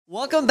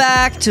Welcome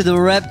back to the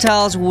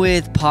Reptiles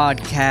With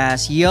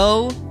Podcast.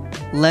 Yo,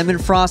 Lemon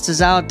Frost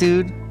is out,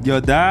 dude. Yo,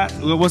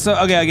 what's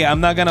up? Okay,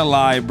 I'm not gonna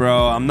lie,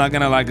 bro. I'm not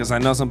gonna lie, because I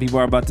know some people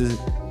are about to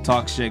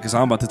talk shit, because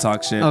I'm about to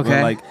talk shit. Okay.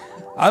 But, like,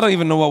 I don't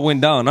even know what went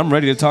down. I'm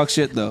ready to talk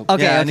shit, though.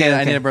 Okay, yeah, okay.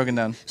 I need it broken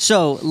down.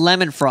 So,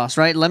 Lemon Frost,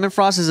 right? Lemon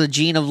Frost is a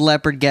gene of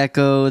leopard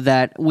gecko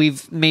that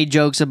we've made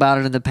jokes about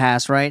it in the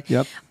past, right?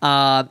 Yep.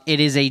 It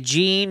is a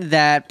gene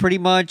that pretty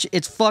much,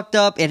 it's fucked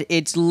up.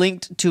 It's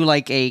linked to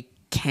like a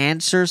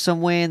cancer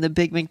somewhere in the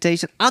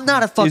pigmentation. I'm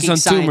not a fucking It's on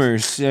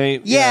scientist. tumors.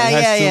 Right? Yeah,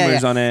 it has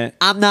tumors on it.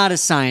 I'm not a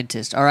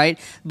scientist, all right?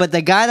 But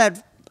the guy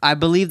that, I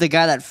believe the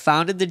guy that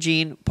founded the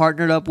gene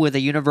partnered up with a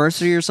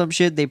university or some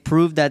shit. They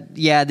proved that,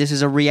 yeah, this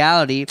is a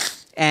reality.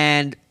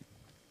 And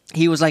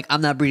he was like,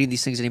 I'm not breeding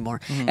these things anymore.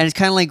 Mm-hmm. And it's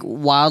kind of like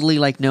wildly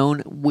like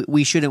known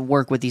we shouldn't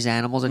work with these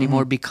animals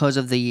anymore because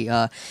of the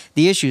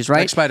issues, right?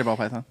 Like spider ball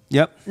python.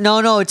 Yep.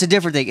 No, it's a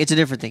different thing. It's a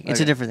different thing. It's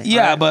a different thing.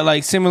 Yeah, right? but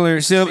like similar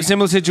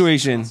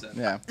situation.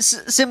 Yeah.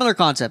 Similar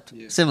concept.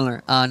 Yeah.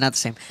 Similar. Not the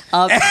same.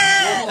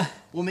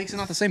 What makes it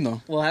not the same, though?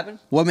 What happened?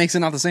 What makes it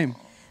not the same?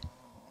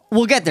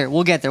 We'll get there.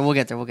 All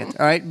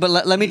right, but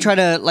let me try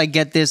to like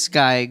get this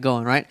guy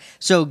going. Right.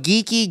 So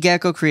Geeky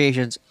Gecko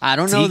Creations. I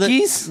don't know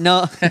Tiki's?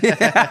 No.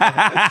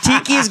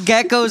 Tiki's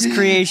Gecko's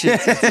Creations.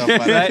 So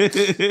funny.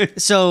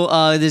 Right? So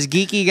this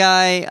Geeky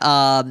guy,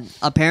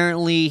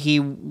 apparently he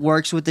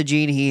works with the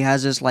gene. He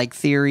has this like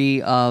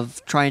theory of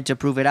trying to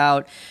prove it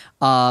out,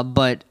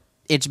 but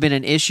it's been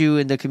an issue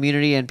in the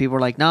community, and people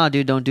are like, nah,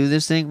 dude, don't do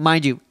this thing.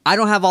 Mind you, I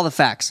don't have all the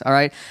facts, all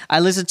right?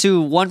 I listened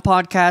to one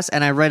podcast,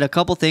 and I read a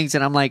couple things,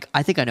 and I'm like,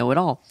 I think I know it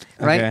all,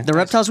 right? Okay. The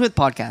Reptiles With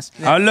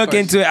Podcast. I'll look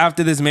into it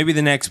after this, maybe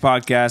the next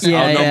podcast.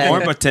 Yeah, I'll know yeah.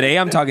 more, but today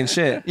I'm talking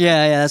shit.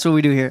 Yeah, that's what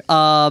we do here.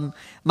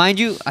 Mind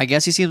you, I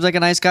guess he seems like a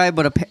nice guy,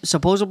 but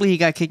supposedly he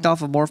got kicked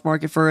off of Morph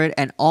Market for it,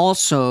 and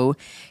also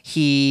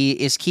he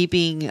is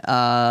keeping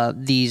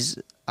these...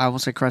 I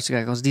almost said crested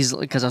geckos. These,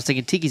 because I was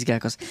thinking Tiki's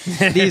geckos.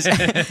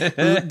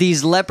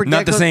 These leopard geckos.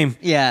 Not the same.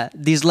 Yeah,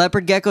 these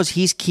leopard geckos.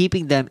 He's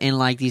keeping them in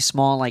like these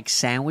small like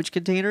sandwich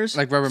containers.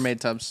 Like Rubbermaid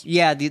tubs.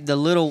 Yeah, the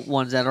little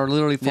ones that are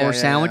literally for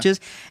sandwiches.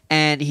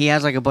 And he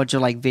has like a bunch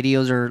of like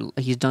videos, or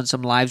he's done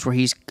some lives where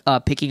he's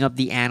picking up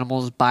the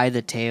animals by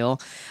the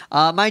tail.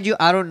 Mind you,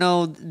 I don't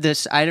know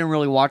this. I didn't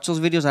really watch those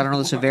videos. I don't know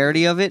the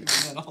severity of it.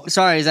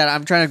 Sorry, is that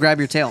I'm trying to grab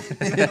your tail.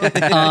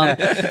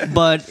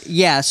 But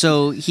yeah,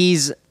 so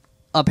he's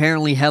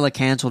apparently hella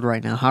canceled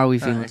right now. How are we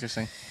feeling?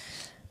 Interesting.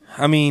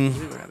 I mean,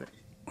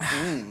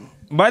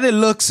 by the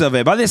looks of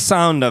it, by the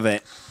sound of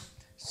it.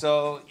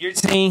 So you're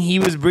saying he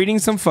was breeding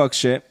some fuck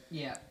shit.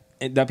 Yeah.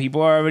 That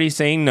people are already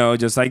saying no,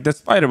 just like the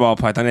spider ball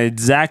python, the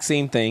exact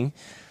same thing.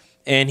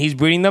 And he's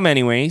breeding them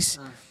anyways.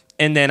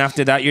 And then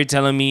after that, you're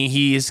telling me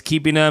he is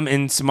keeping them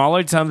in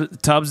smaller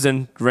tubs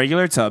than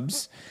regular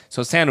tubs.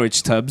 So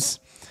sandwich tubs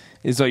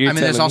is what you're telling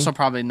me. There's also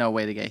probably no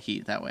way to get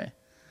heat that way.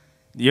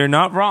 You're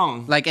not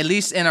wrong. Like, at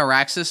least in a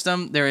rack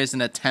system, there is an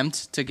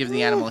attempt to give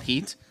the animal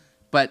heat.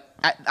 But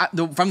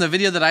from the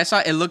video that I saw,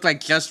 it looked like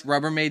just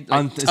Rubbermaid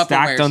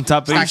stacked on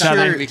top of each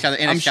other.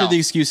 I'm sure the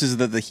excuse is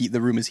that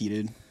the room is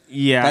heated.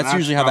 Yeah, that's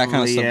usually how that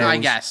kind of stuff goes. I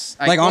guess.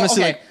 Like,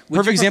 honestly, okay.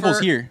 perfect example is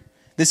here.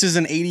 This is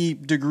an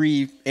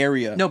 80-degree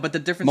area. No, but the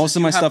difference most is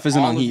of my stuff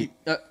isn't on heat.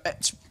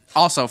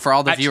 Also, for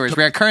all the viewers,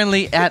 we are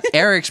currently at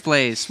Eric's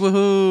place.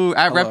 Woohoo!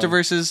 At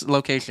Reptiverse's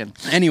location.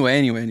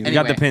 Anyway. You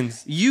got the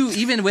pins. You,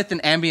 even with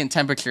an ambient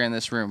temperature in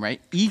this room,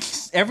 right?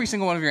 Every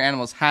single one of your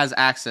animals has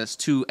access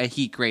to a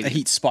heat gradient. A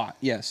heat spot,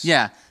 yes.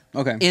 Yeah.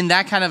 Okay. In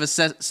that kind of a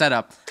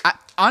setup.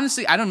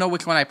 Honestly, I don't know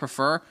which one I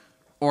prefer,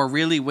 or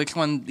really which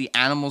one the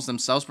animals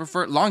themselves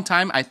prefer. Long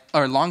term,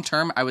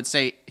 I would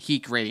say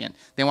heat gradient.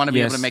 They want to be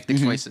able to make the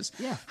choices.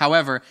 Yeah.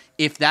 However,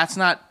 if that's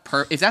not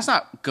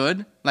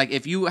good, like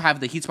if you have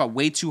the heat spot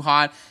way too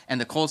hot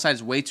and the cold side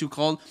is way too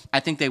cold, I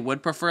think they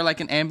would prefer like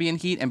an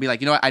ambient heat and be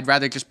like, you know what, I'd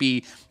rather just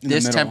be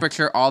this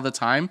temperature all the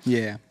time.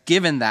 Yeah.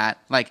 Given that,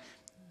 like,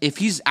 if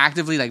he's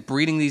actively like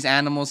breeding these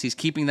animals, he's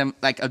keeping them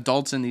like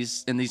adults in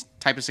these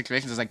type of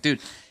situations. It's like, dude,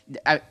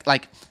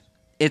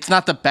 it's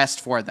not the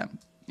best for them.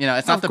 You know,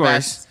 it's not the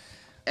best.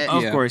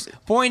 Of course.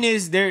 Point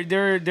is,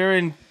 they're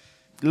in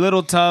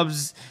little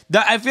tubs.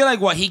 I feel like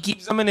what he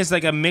keeps them in is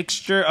like a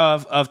mixture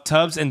of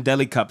tubs and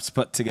deli cups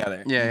put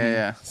together.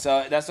 Yeah.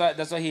 So that's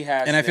what he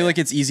has. And I feel like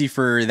it's easy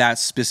for that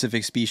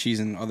specific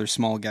species and other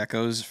small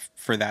geckos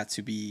for that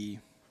to be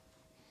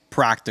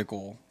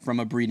practical from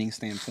a breeding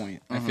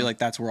standpoint. I feel like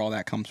that's where all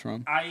that comes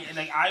from.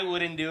 I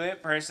wouldn't do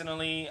it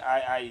personally.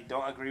 I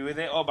don't agree with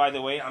it. Oh, by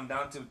the way, I'm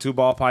down to 2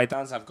 ball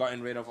pythons. I've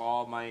gotten rid of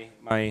all my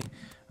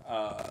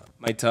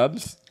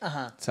tubs.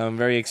 So I'm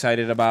very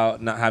excited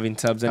about not having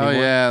tubs anymore. Oh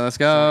yeah, let's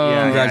go.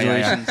 Yeah,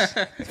 Congratulations.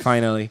 yeah.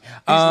 Finally.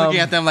 He's looking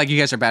at them like, you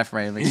guys are bad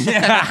for me.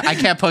 I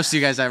can't post to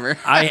you guys ever.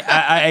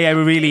 I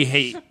really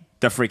hate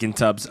the freaking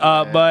tubs.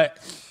 But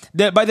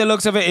by the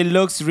looks of it, it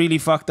looks really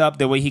fucked up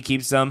the way he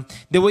keeps them.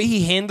 The way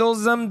he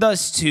handles them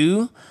does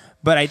too.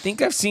 But I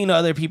think I've seen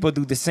other people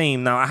do the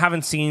same. Now, I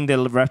haven't seen the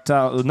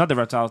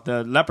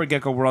leopard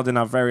gecko world in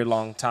a very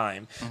long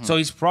time. So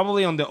he's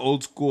probably on the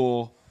old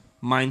school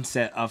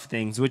mindset of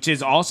things, which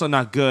is also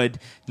not good,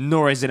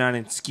 nor is it an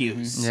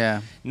excuse.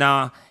 Yeah.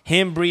 Now,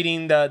 him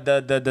breeding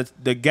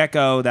the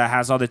gecko that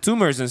has all the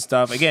tumors and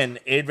stuff, again,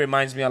 it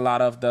reminds me a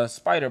lot of the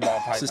spider ball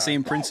python. It's the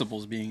same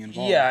principles being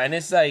involved. Yeah, and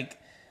it's like,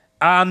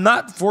 I'm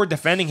not for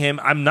defending him.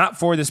 I'm not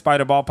for the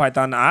spider ball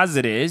python as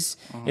it is.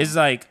 It's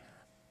like,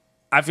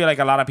 I feel like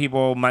a lot of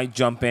people might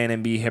jump in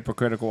and be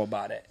hypocritical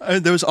about it.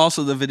 There was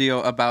also the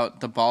video about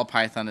the ball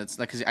python. It's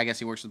like, because I guess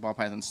he works with ball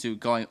pythons too,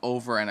 going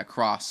over and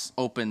across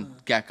open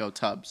gecko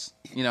tubs.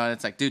 You know, and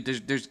it's like, dude,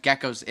 there's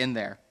geckos in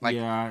there. Like,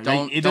 Yeah,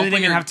 don't like, it don't doesn't put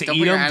even your, have to don't eat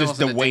put your them, animals just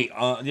the in weight.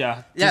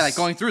 yeah, Just- like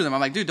going through them. I'm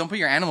like, dude, don't put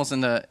your animals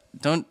in the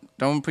don't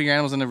put your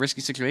animals in the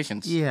risky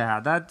situations. Yeah,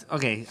 that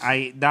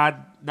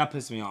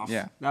pissed me off.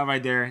 Yeah. That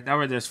right there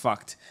is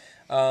fucked.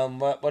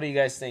 What do you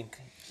guys think?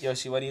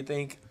 Yoshii, what do you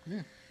think?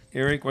 Yeah.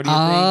 Eric, what do you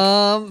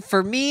think?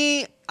 For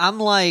me, I'm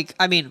like,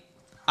 I mean,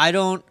 I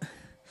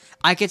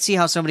could see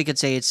how somebody could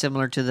say it's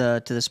similar to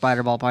the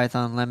spider ball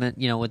python lemon,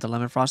 with the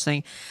lemon frost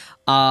thing.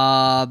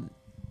 I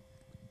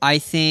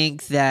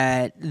think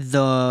that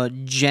the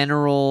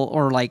general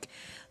or like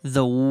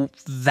the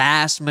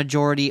vast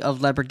majority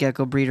of leopard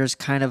gecko breeders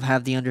kind of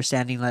have the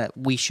understanding that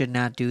we should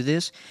not do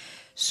this.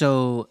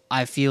 So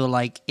I feel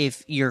like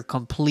if your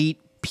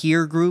complete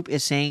peer group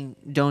is saying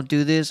don't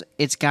do this,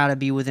 it's got to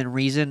be within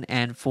reason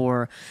and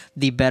for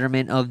the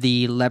betterment of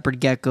the leopard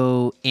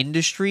gecko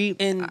industry.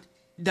 And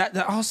that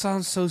all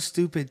sounds so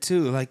stupid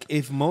too. Like,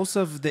 if most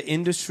of the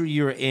industry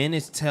you're in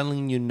is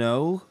telling you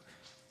no,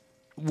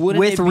 wouldn't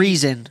with it be,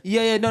 reason.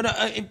 Yeah, no.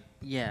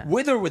 Yeah.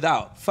 With or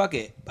without, fuck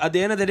it. At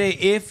the end of the day,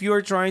 if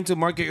you're trying to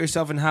market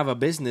yourself and have a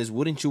business,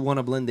 wouldn't you want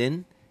to blend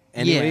in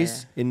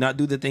anyways and not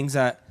do the things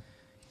that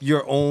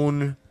your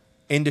own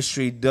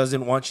industry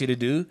doesn't want you to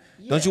do?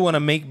 Don't you want to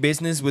make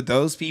business with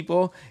those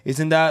people?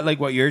 Isn't that like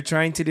what you're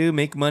trying to do?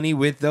 Make money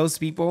with those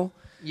people?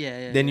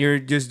 Then you're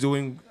just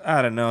doing,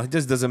 I don't know. It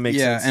just doesn't make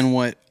sense. Yeah, and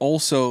what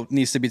also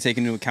needs to be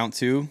taken into account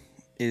too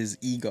is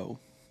ego.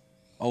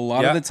 A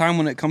lot of the time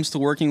when it comes to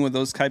working with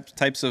those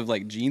types of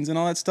like genes and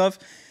all that stuff,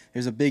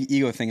 there's a big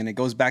ego thing, and it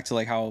goes back to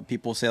like how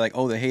people say like,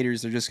 oh, the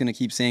haters, they're just gonna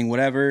keep saying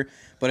whatever.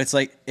 But it's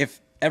like,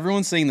 if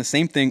everyone's saying the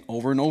same thing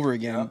over and over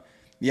again,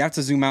 you have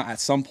to zoom out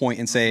at some point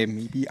and say,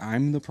 maybe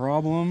I'm the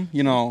problem.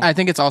 I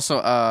think it's also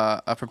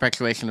a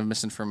perpetuation of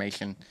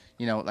misinformation.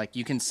 Like,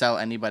 you can sell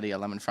anybody a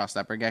lemon frost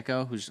leopard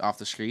gecko who's off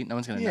the street. No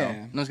one's gonna know.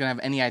 No one's gonna have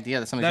any idea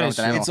that something's wrong with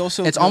that animal.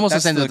 It's almost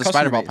the same as the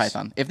spider ball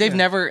python. If they've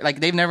never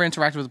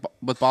interacted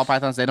with ball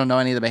pythons, they don't know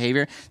any of the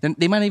behavior. Then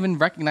they might even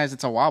recognize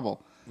it's a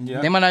wobble.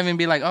 Yeah. They might not even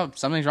be like, oh,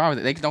 something's wrong with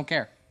it. They don't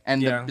care.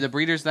 And the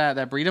breeders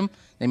that breed them,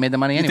 they made the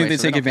money anyway. You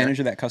think they take advantage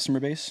of that customer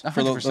base? 100%.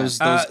 For those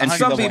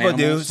some people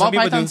do. Ball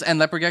pythons and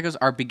leopard geckos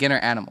are beginner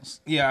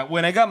animals. Yeah,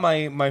 when I got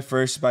my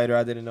first spider,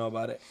 I didn't know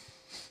about it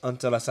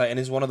until I saw it, and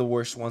it's one of the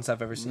worst ones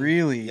I've ever seen.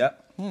 Really?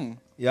 Yep.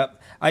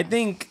 Yep. I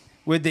think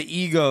with the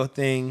ego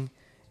thing,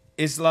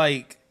 it's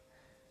like,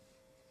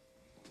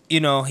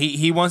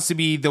 he wants to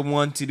be the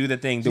one to do the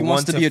thing. He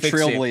wants to be a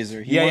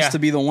trailblazer. He wants to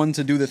be the one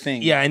to do the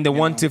thing. Yeah, and the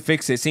one to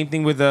fix it. Same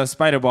thing with the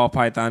spider ball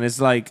python.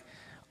 It's like,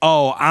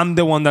 oh, I'm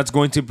the one that's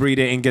going to breed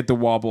it and get the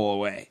wobble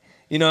away.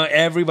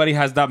 Everybody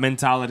has that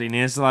mentality, and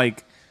it's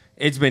like,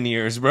 it's been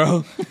years,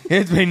 bro.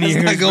 It's been years.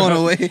 It's not going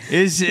away.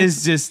 It's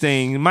just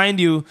staying. Mind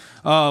you,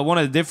 one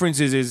of the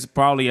differences is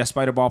probably a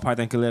spider ball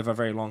python can live a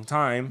very long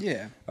time.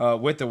 Yeah.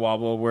 With the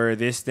wobble, where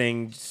this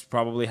thing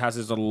probably has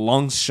its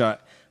lungs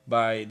shut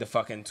by the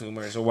fucking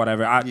tumors or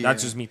whatever.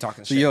 That's just me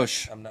talking shit.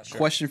 Yosh, I'm not sure.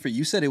 Question for you.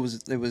 You said it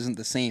wasn't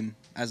the same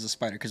as the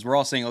spider, because we're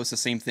all saying, oh, it's the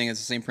same thing, it's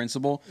the same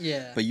principle.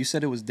 Yeah. But you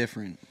said it was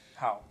different.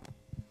 How?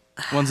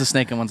 One's a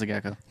snake and one's a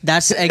gecko.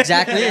 That's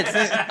exactly it.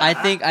 I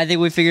think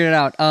we figured it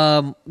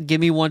out. Give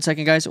me 1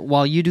 second, guys.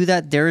 While you do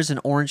that, there is an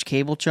orange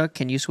cable, Chuck.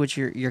 Can you switch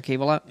your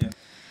cable out?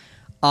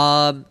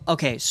 Yeah.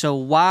 Okay, so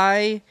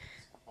why...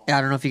 I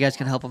don't know if you guys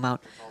can help him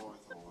out.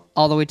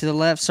 All the way to the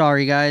left.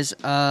 Sorry, guys.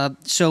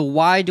 So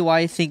why do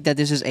I think that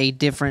this is a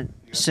different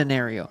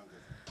scenario?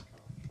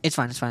 It's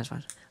fine.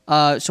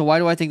 So why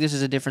do I think this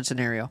is a different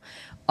scenario?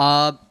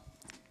 The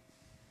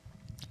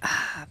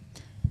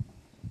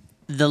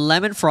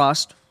lemon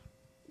frost...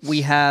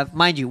 We have,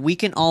 mind you, we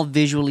can all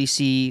visually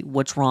see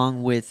what's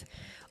wrong with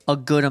a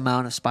good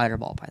amount of spider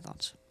ball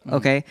pythons.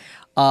 Okay?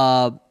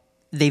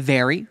 They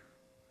vary.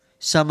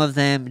 Some of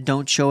them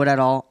don't show it at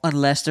all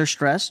unless they're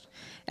stressed.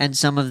 And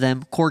some of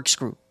them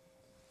corkscrew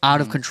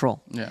out of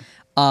control. Yeah.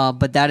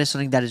 But that is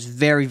something that is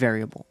very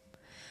variable.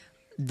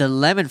 The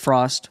lemon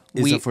frost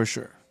for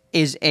sure.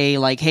 Is a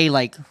like, hey,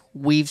 like,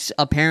 we've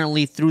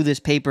apparently through this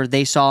paper,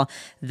 they saw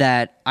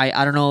that,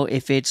 I don't know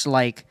if it's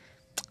like,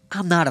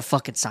 I'm not a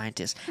fucking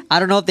scientist. I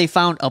don't know if they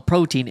found a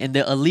protein in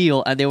the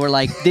allele and they were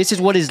like, this is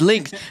what is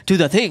linked to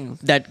the thing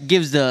that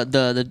gives the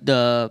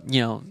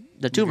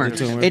tumor.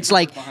 It's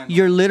like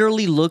you're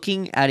literally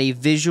looking at a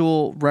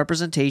visual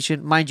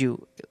representation. Mind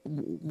you,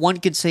 one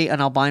could say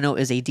an albino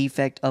is a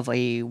defect of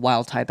a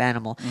wild type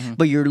animal,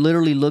 but you're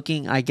literally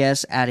looking, I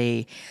guess, at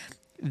a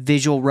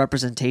visual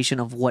representation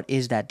of what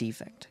is that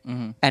defect.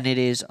 And it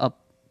is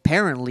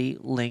apparently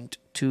linked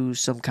to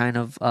some kind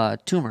of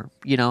tumor,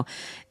 you know.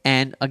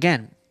 And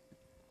again,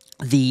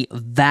 the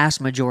vast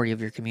majority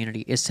of your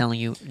community is telling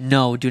you,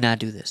 no, do not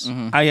do this.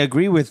 I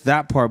agree with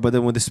that part, but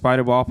then with the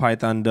spider ball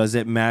python, does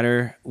it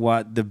matter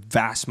what the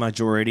vast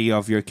majority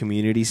of your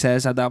community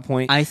says at that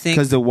point? I think,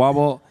 because the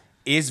wobble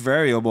is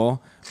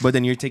variable, but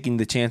then you're taking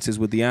the chances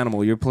with the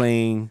animal. You're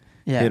playing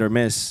hit or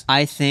miss.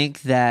 I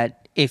think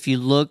that if you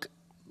look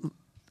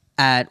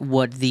at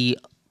what the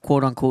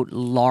quote unquote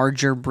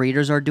larger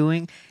breeders are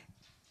doing,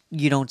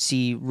 you don't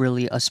see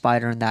really a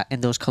spider in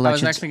those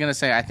collections. I was actually going to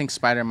say, I think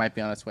spider might be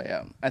on its way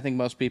out. I think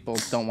most people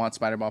don't want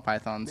spider ball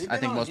pythons. I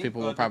think most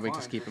people will probably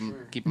just keep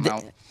them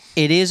out.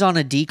 It is on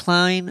a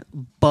decline,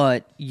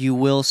 but you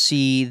will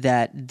see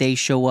that they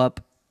show up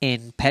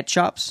in pet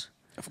shops.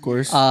 Of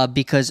course.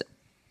 Because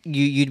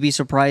you'd be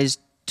surprised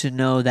to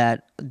know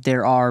that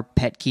there are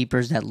pet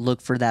keepers that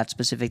look for that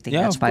specific thing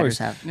that spiders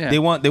have. Yeah. They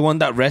want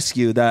that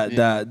rescue, that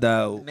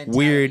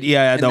weird,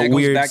 and that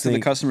weird goes back thing. to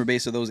the customer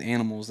base of those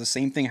animals. The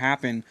same thing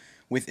happened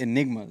with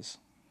enigmas.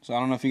 So I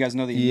don't know if you guys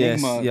know the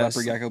enigma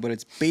leopard gecko, but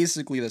it's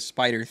basically the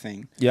spider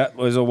thing. Yeah, it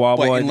was a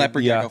wobble. But in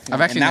leopard gecko form.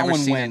 I've actually and never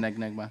seen an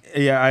enigma.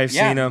 Yeah, I've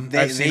seen them.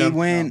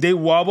 They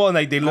wobble and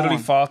like they literally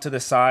fall to the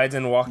sides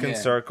and walk in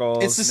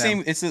circles. It's the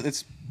same.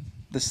 It's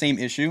the same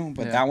issue,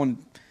 but that one,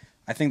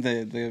 I think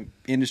the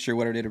industry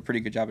did a pretty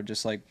good job of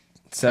just like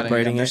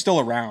separating. They're still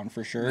around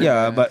for sure.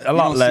 Yeah, but a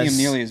lot less. See them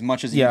nearly as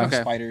much as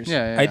spiders.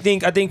 Yeah. I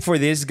think for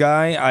this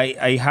guy,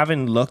 I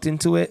haven't looked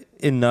into it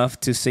enough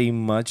to say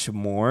much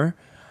more.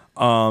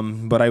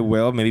 But I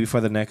will maybe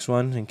for the next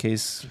one in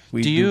case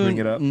we do bring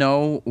it up. Do you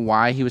know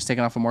why he was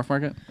taken off of Morph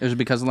Market? It was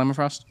because of Lemon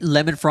Frost?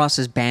 Lemon Frost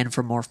is banned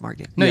from Morph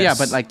Market. No, yeah,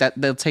 but like that,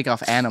 they'll take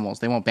off animals.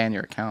 They won't ban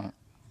your account.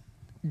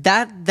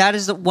 That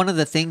is one of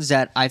the things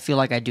that I feel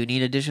like I do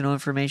need additional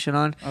information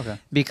on. Okay.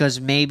 Because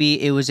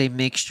maybe it was a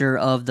mixture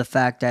of the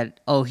fact that,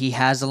 he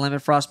has the Lemon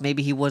Frost.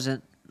 Maybe he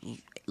wasn't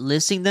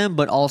listing them,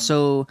 but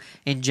also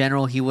in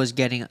general, he was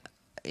getting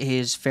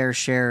his fair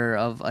share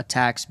of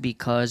attacks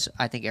because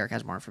I think Eric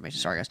has more information.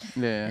 Sorry, guys.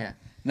 Yeah.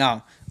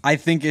 No, I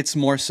think it's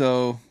more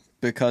so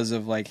because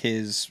of like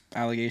his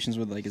allegations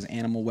with like his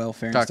animal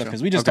welfare and stuff.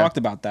 Because we just talked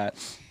about that.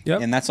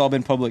 Yep. And that's all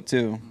been public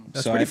too.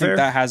 That's so I think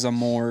that has a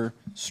more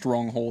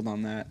strong hold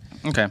on that.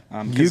 Okay.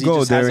 Because he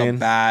just has a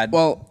bad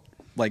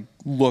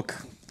look.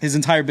 His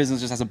entire business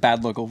just has a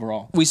bad look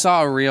overall. We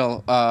saw a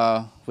reel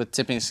with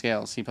tipping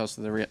scales. He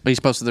posted the reel. He's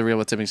posted the reel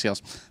with tipping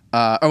scales.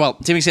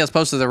 Tipping scales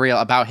posted the reel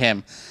about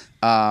him,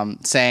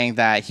 saying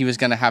that he was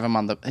going to have him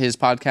on his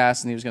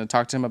podcast and he was going to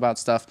talk to him about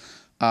stuff,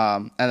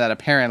 and that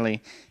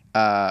apparently,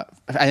 I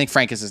think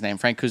Frank is his name,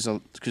 Frank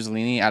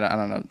Cuzzolini. I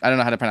don't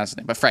know how to pronounce his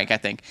name, but Frank, I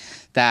think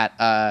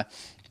that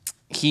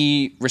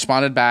he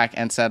responded back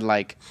and said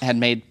had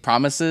made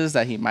promises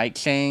that he might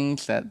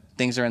change, that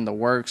things are in the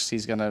works.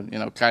 He's gonna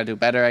try to do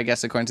better, I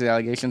guess, according to the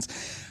allegations.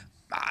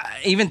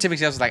 Even Tipping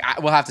Scales was like,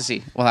 we'll have to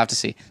see.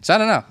 So I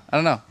don't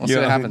know. We'll see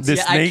what happens.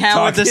 I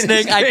can't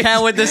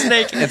with the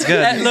snake. It's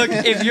good. Look,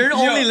 if you're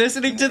only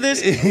listening to this,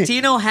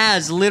 Tino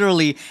has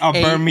literally a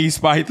Burmese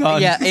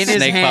python. Yeah, in his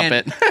snake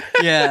hand. puppet.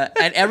 Yeah,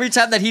 and every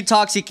time that he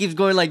talks, he keeps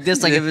going like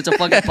this, like if it's a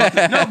fucking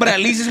puppet. No, but at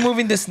least he's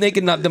moving the snake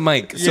and not the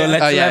mic. So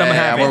let's let him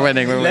have it. We're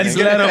winning. Let's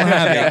let him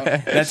have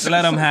it. Let's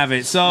let him have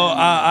it. So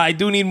I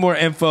do need more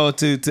info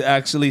to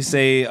actually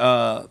say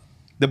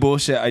the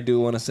bullshit I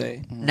do want to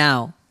say.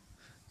 Now,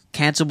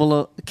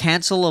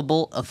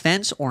 cancelable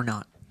offense or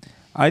not?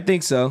 I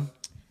think so.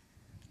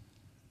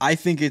 I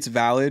think it's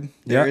valid.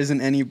 There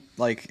isn't any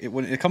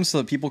when it comes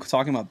to people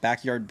talking about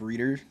backyard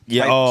breeder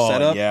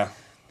setup.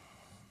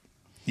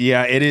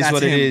 Yeah, it is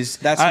what it is.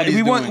 That's what he's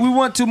doing. We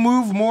want to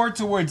move more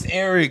towards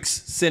Eric's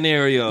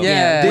scenario.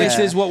 Yeah. This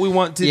is what we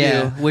want to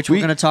do. Which we're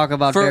going to talk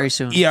about very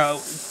soon. Yeah.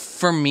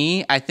 For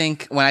me, I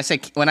think when we say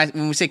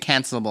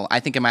cancelable, I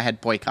think in my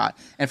head boycott.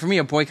 And for me,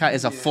 a boycott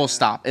is a full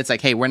stop. It's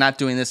like, hey, we're not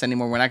doing this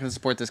anymore. We're not going to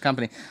support this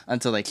company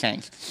until they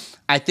change.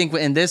 I think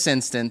in this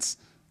instance,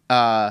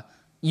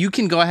 you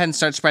can go ahead and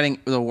start spreading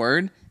the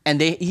word, and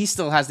he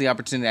still has the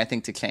opportunity, I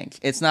think, to change.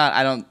 It's not,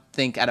 I don't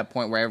think, at a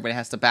point where everybody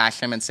has to bash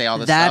him and say all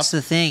this stuff. That's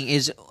the thing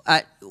is,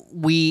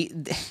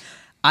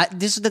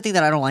 this is the thing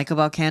that I don't like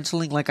about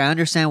canceling. Like, I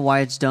understand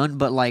why it's done,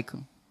 but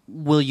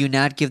will you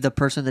not give the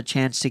person the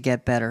chance to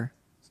get better?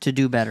 To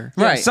do better.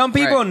 Right. Some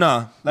people,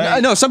 no.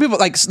 No, some people,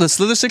 like the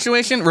Slither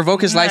situation,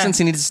 revoke his license,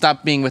 he needs to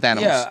stop being with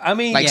animals. Yeah, I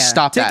mean...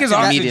 stop Take that his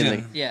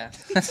immediately. Yeah.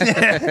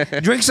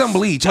 Drink some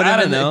bleach. I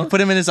don't know.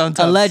 Put him in his own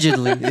tubs.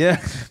 Allegedly. Yeah.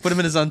 Put him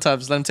in his own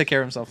tubs. Let him take care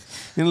of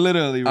himself.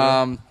 Literally,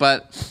 bro.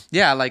 But,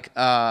 yeah,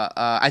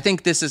 I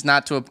think this is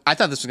not to... I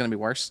thought this was going to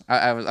be worse.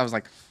 I was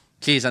like,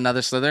 geez,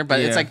 another Slither. But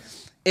it's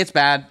it's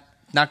bad.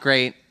 Not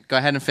great. Go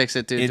ahead and fix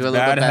it, dude. It's do a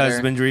little bad bit better.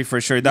 husbandry for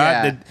sure.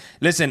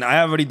 Listen, I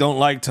already don't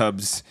like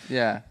tubs.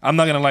 Yeah. I'm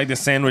not going to like the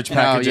sandwich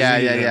packages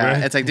either, bro.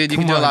 It's like, dude, you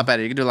can do a lot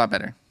better. You can do a lot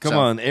better. Come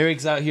on.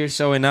 Eric's out here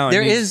showing out.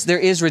 There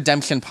is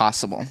redemption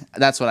possible.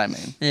 That's what I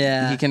mean.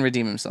 Yeah. He can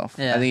redeem himself.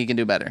 Yeah. I think he can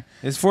do better.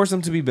 Let's force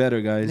him to be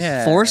better, guys.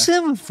 Yeah. Force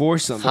him?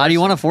 Force him. How do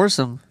you want to force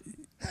him?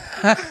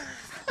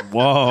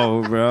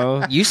 Whoa,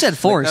 bro. You said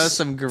force. That was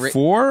some great.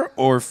 For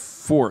or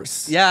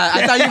force? Yeah,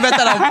 I thought you meant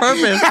that on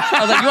purpose. I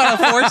was like, you want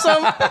to force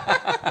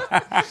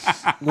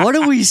them? What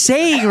are we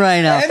saying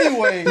right now?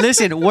 Anyway.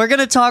 Listen, we're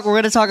gonna talk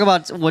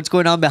about what's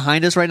going on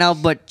behind us right now,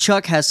 but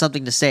Chuck has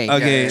something to say.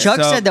 Okay, Chuck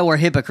so- said that we're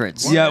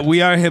hypocrites. Yeah,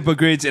 we are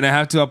hypocrites, and I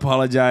have to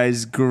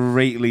apologize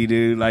greatly,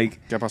 dude. Like,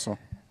 ¿Qué pasó?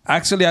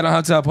 actually, I don't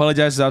have to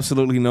apologize to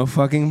absolutely no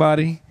fucking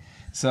body.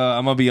 So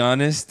I'm gonna be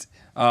honest.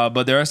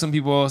 But there are some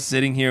people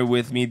sitting here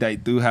with me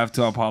that do have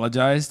to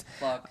apologize.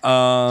 Fuck.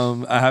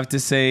 I have to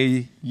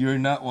say you're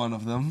not one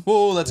of them.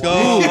 Oh, let's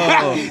go.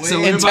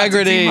 So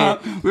Integrity.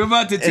 We're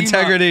about to team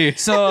Integrity. up.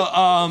 So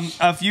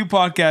a few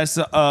podcasts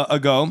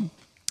ago,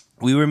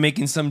 we were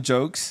making some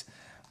jokes,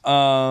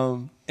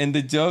 and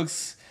the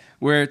jokes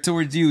were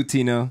towards you,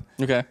 Tino,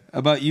 Okay.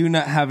 about you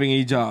not having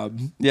a job.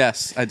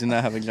 Yes, I do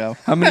not have a job.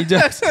 How many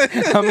jobs?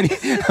 How many?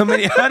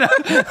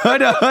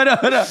 Hold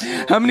up.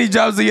 How many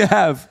jobs do you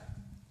have?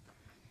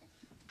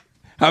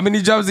 How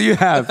many jobs do you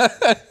have?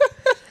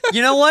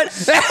 You know what?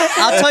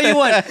 I'll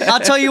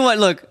tell you what.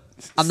 Look,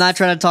 I'm not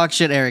trying to talk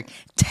shit, Eric.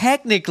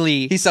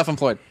 Technically, He's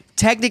self-employed.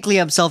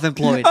 I'm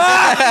self-employed.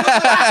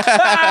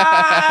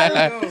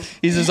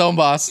 He's his own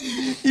boss.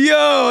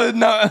 Yo,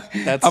 no.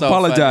 That's so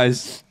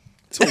apologize.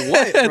 To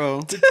what,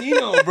 bro? To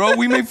Tino, bro.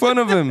 We made fun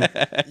of him.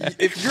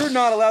 If you're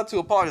not allowed to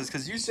apologize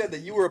because you said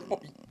that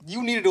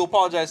you needed to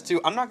apologize too,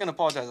 I'm not gonna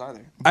apologize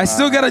either. I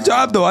still got a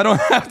job though. I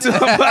don't have to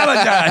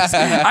apologize.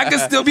 I can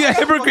still be a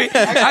hypocrite.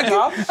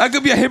 I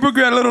could be a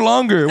hypocrite a little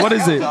longer. What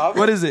is it?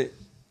 What is it?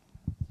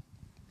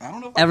 I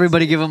don't know. If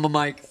Everybody give him a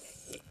mic.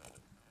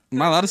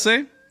 Am I allowed to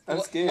say?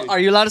 I'm scared. Are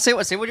you allowed to say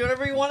what? Say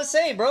whatever you want to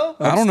say, bro.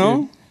 I don't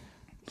know.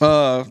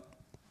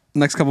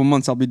 Next couple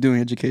months I'll be doing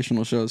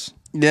educational shows.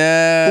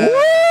 Yeah.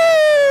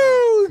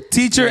 Woo!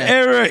 Teacher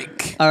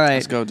Eric. All right.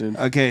 Let's go, dude.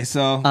 Okay,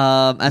 so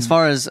As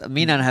far as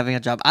me not having a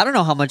job, I don't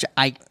know how much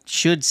I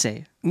should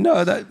say.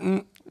 no,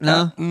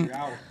 No.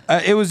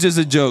 it was just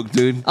a joke,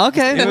 dude.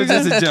 Okay. It was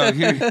just a joke.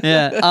 Here.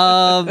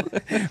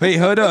 Yeah. Wait,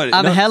 hold on.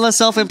 I'm No. hella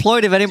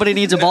self-employed. If anybody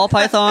needs a ball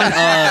python,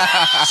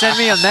 send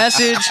me a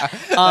message.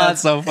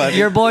 That's so funny.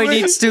 Your boy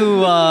needs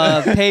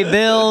to pay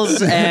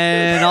bills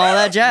and all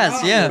that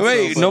jazz. Yeah.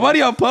 Wait,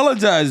 nobody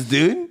apologized,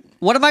 dude.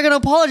 What am I going to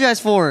apologize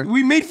for?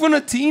 We made fun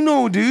of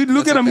Tino, dude.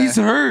 Look That's at him. okay. He's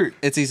hurt.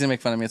 It's easy to make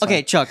fun of me. It's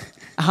Okay, fine. Chuck.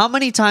 How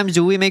many times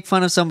do we make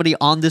fun of somebody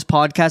on this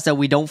podcast that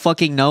we don't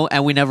fucking know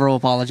and we never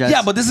apologize?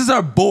 Yeah, but this is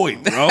our boy,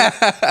 bro.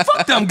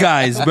 Fuck them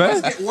guys,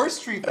 bro. Worse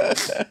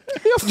treatment.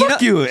 Yeah,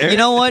 fuck you. You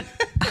know what?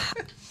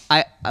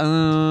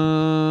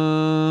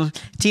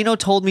 Tino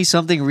told me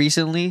something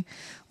recently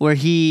where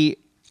he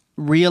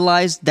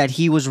realized that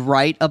he was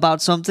right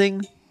about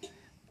something.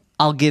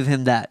 I'll give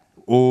him that.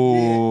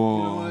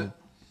 Oh.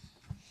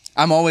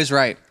 I'm always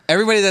right.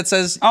 Everybody that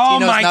says Oh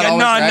Tino's my not God,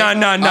 always right,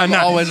 no, I'm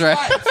always right.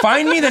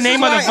 Find me the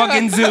name of the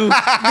fucking zoo.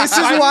 This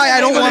is why I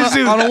don't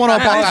want to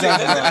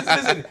apologize.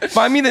 Listen.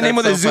 Find me the name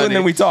of the so zoo and funny.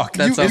 then we talk.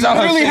 That's so It's You all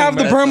funny. I'm literally saying, have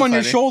the bro. berm so on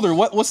your funny. shoulder.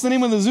 What's the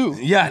name of the zoo?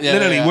 Yeah,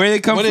 literally. yeah. Where they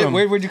come from?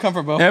 Where'd you come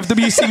from, bro?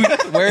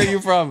 FWC. Where are you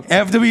from?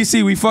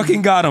 FWC. We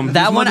fucking got him.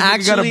 That one got a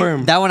actually,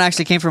 berm. that one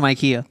actually came from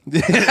IKEA.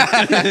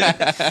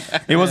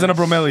 It wasn't a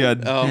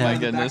bromeliad. Oh my Yeah.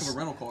 goodness.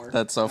 rental car.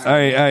 That's so All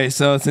funny. right.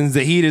 So since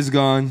the heat is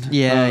gone,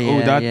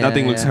 that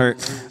thing looks hurt.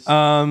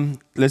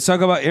 Let's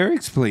talk about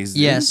Eric's place.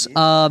 dude. Yes.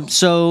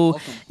 So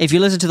if you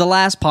listen to the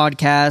last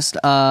podcast,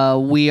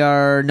 we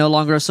are no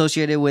longer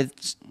associated with,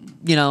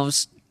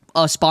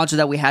 a sponsor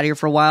that we had here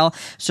for a while.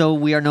 So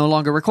we are no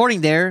longer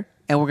recording there,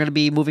 and we're going to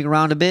be moving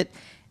around a bit.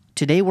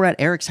 Today we're at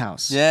Eric's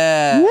house.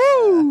 Yeah.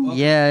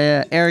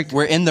 Yeah. Eric,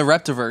 We're in the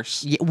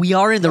Reptiverse. we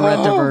are in the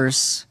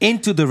Reptiverse.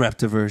 Into the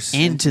Reptiverse.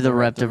 Into the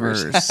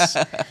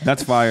Reptiverse.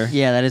 That's fire.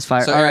 Yeah, that is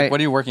fire. So, All Eric, right. what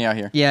are you working out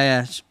here?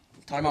 Yeah.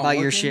 Talking About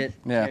your working? shit.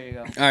 Yeah. There you go.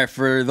 All right,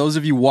 for those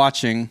of you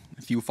watching,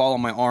 if you follow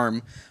my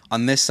arm,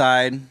 on this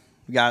side,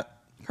 we got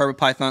carpet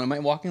python. Am I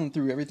walking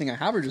through everything I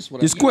have or just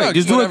what Just I quick.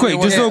 Just do it whatever quick.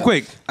 you Just do it want.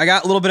 quick. I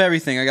got a little bit of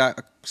everything. I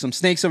got some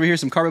snakes over here,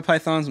 some carpet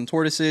pythons, some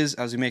tortoises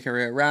as we make our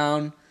way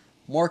around.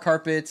 More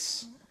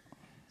carpets.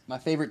 My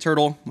favorite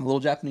turtle, my little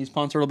Japanese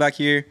pond turtle back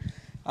here.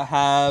 I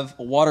have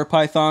a water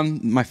python,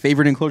 my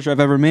favorite enclosure I've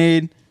ever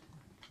made.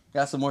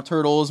 Got some more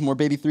turtles, more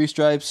baby three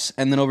stripes.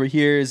 And then over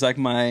here is like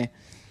my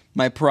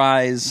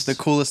prize. The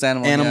coolest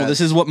animal. Animal. Yeah.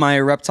 This is what my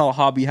reptile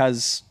hobby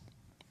has,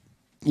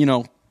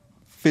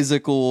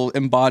 physical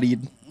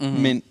embodied,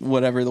 mint,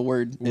 whatever the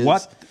word is.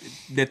 What?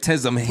 The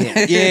tism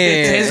hit.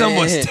 Yeah. Tism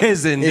was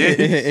tizzing,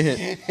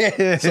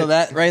 dude. So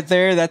that right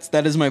there,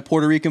 that is my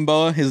Puerto Rican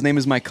boa. His name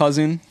is my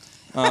cousin.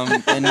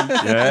 And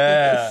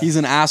Yeah. he's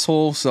an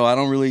asshole, so I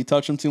don't really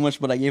touch him too much,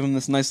 but I gave him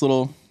this nice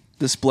little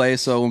display,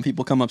 so when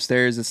people come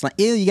upstairs, it's like,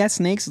 ew, you got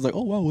snakes? It's like,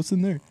 oh, wow, what's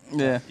in there?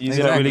 Yeah. You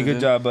did a really good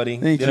job, buddy.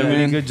 Thank did you, a really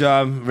man. good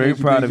job. Very Thank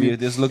you, proud thank of you. you.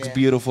 This looks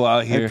beautiful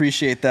out I here.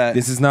 appreciate that.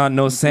 This is not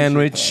no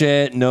sandwich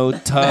shit, no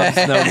tubs,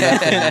 no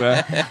nothing,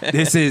 bro.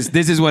 This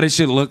is what it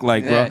should look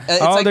like, bro. Yeah. It's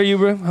How old like- are you,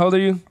 bro? How old are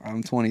you?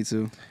 I'm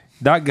 22.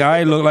 That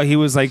guy looked like he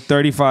was like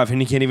 35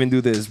 and he can't even do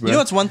this, bro. You know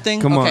what's one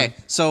thing? Come Okay, on.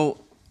 so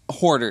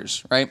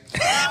hoarders, right?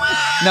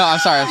 No, I'm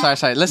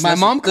sorry. Listen, My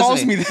mom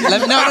calls me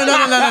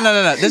that.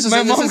 No. This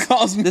is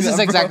calls me This is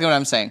that, exactly bro. what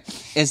I'm saying.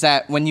 Is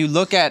that when you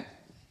look at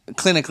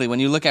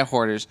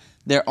hoarders,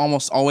 they're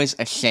almost always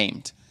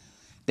ashamed.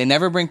 They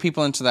never bring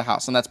people into their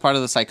house, and that's part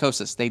of the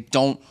psychosis. They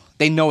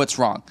know it's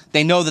wrong.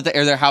 They know that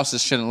their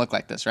houses shouldn't look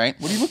like this, right?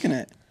 What are you looking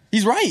at?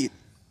 He's right.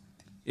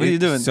 What are you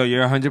doing? So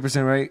you're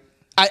 100% right?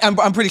 I'm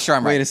pretty sure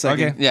I'm right. Wait a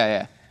second. Okay.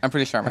 Yeah. I'm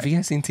pretty sure I'm right. Have you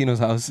guys seen Tino's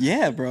house?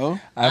 Yeah, bro.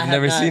 I've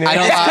never seen it. I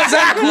don't.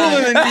 That's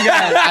cooler than you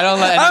guys. I don't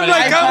let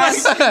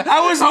anybody. I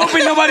was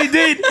hoping nobody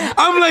did.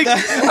 I'm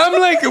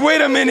like, wait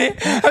a minute.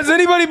 Has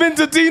anybody been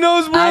to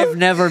Tino's, bro? I've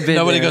never been.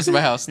 Nobody there. goes to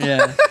my house.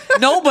 Yeah.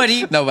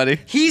 Nobody.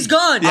 He's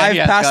gone. Yeah. I've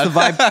passed the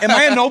vibe. Am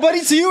I a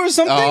nobody to you or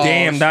something? Oh,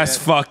 Damn, that's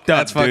fucked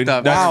up, That's dude. fucked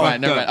up. That's Never fucked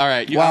mind. Never up. mind. All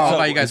right. Wow. I'll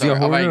buy you guys Is he a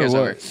over. I'll buy you hoarder guys or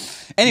over.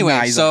 what? Anyway,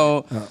 Nah, he's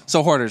so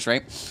hoarders,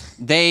 right?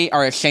 They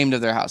are ashamed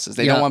of their houses.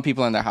 They Yeah. don't want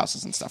people in their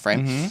houses and stuff,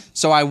 right?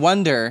 So I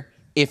wonder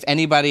if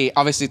anybody,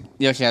 obviously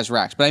Yoshii has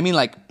racks, but I mean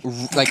like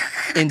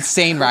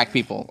insane rack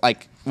people,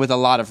 like with a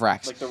lot of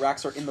racks. Like the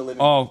racks are in the living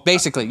room. Oh,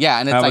 Basically, yeah.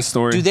 And it's have a like,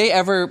 story. do they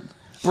ever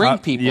bring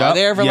people? Yep, Are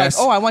they ever yes,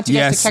 like, oh, I want you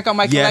guys yes, to check out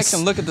my yes,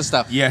 collection, look at the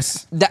stuff?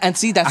 yes. And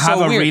see, that's I have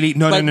so a weird. really-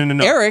 no.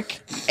 Eric,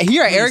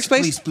 here at Eric's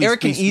place, please,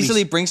 Eric can please,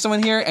 easily please. bring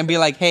someone here and be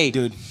like, hey,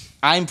 Dude.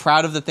 I'm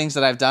proud of the things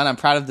that I've done. I'm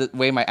proud of the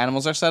way my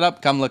animals are set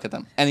up. Come look at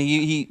them. And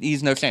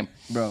he's no shame.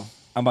 Bro,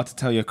 I'm about to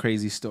tell you a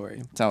crazy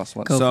story. Tell us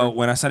what. Go. So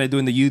when I started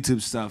doing the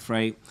YouTube stuff,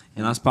 right,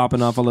 and I was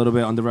popping off a little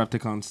bit on the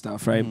Repti-Con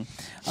stuff, right,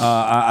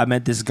 I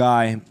met this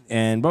guy,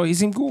 and bro, he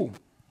seemed cool,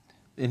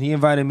 and he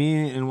invited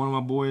me and one of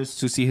my boys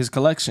to see his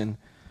collection.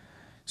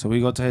 So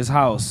we go to his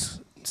house,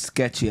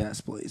 sketchy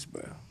ass place,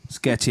 bro,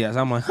 sketchy ass.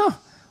 I'm like,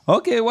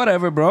 okay,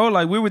 whatever, bro.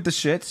 Like we're with the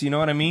shits, you know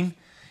what I mean?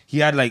 He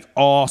had like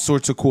all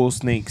sorts of cool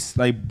snakes,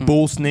 like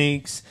bull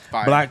snakes,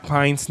 Fire. black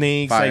pine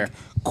snakes, Fire. like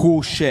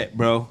cool shit,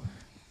 bro.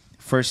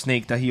 First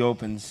snake that he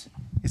opens,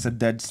 it's a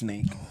dead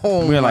snake.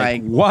 Oh We're my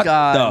like, what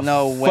God, the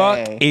no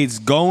fuck way. is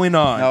going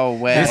on? No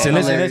way.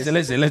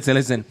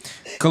 Listen.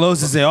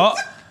 Closes it up.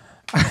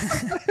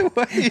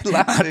 Why are you I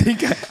laughing?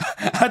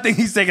 think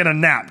he's taking a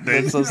nap,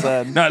 dude. That's so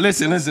sad. No,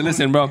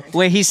 listen, bro.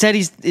 Wait, he said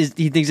he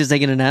thinks he's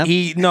taking a nap.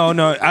 No.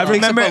 I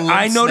remember. up a limp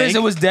I noticed snake.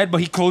 it was dead, but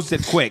he closed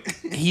it quick.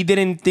 He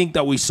didn't think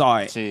that we saw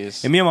it.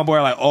 Jeez. And me and my boy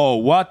are like, "Oh,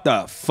 what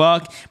the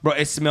fuck, bro?"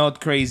 It smelled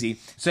crazy.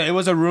 So it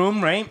was a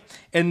room, right?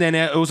 And then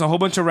it was a whole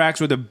bunch of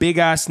racks with the big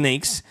ass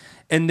snakes.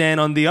 And then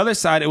on the other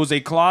side, it was a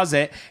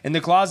closet. In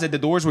the closet, the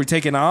doors were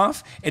taken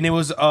off, and it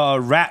was a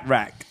rat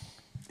rack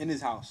In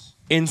his house.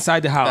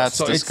 inside the house. That's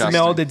so disgusting. it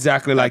smelled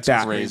exactly like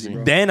That's that. crazy,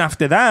 bro. Then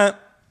after that,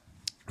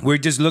 we're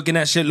just looking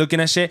at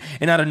shit,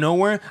 and out of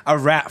nowhere, a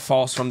rat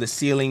falls from the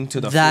ceiling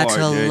to the That's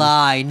floor. a dude.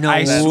 lie. No I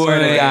way. swear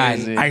to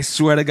crazy. God. I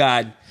swear to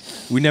God.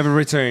 We never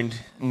returned.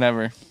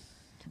 Never.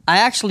 I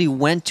actually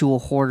went to a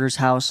hoarder's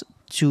house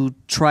to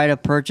try to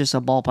purchase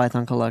a ball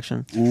python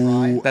collection.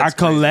 Our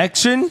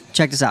collection?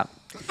 Check this out.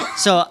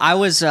 So I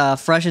was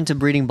fresh into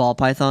breeding ball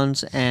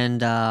pythons,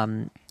 and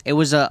it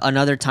was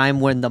another time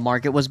when the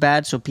market was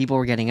bad, so people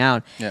were getting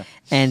out. Yeah.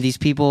 And these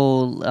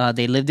people,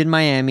 they lived in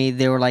Miami.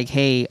 They were like,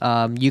 hey,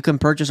 you can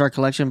purchase our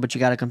collection, but you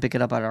got to come pick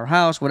it up at our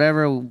house,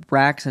 whatever,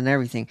 racks and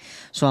everything.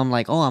 So I'm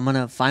like, oh, I'm going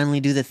to finally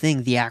do the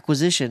thing, the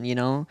acquisition, you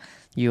know?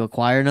 You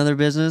acquire another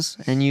business,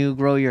 and you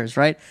grow yours,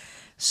 right?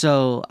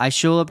 So I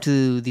show up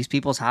to these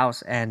people's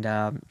house, and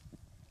God,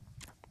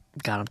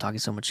 I'm talking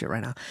so much shit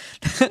right now.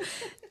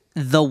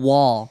 The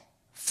wall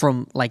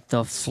from like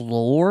the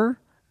floor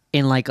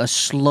in like a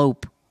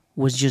slope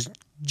was just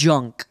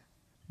junk,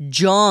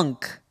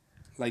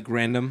 Like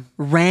random?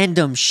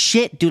 random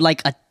shit, dude.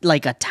 Like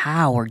a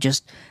tower,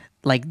 just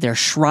like their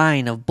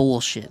shrine of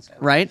bullshit,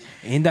 right?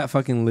 Ain't that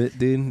fucking lit,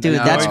 dude? Dude,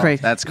 that's No,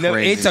 crazy. That's No,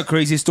 crazy. it's a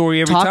crazy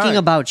story every time. Talking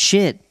about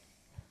shit,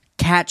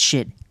 cat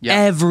shit Yeah.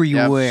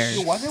 everywhere.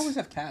 Yep. Why do they always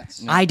have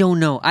cats? I don't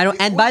know. I don't.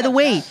 And by the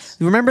way,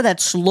 remember that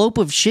slope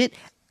of shit?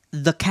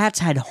 The cats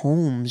had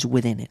homes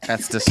within it.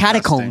 That's disgusting.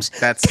 Catacombs.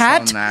 That's so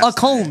nasty.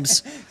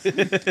 Catacombs.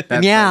 That's so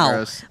Meow.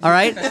 gross. All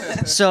right.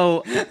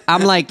 So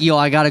I'm like, yo,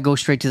 I gotta go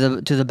straight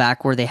to the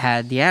back where they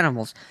had the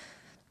animals.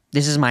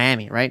 This is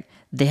Miami, right?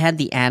 They had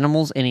the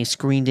animals in a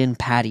screened-in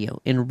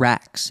patio in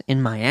racks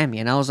in Miami,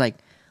 and I was like,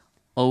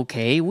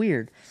 okay,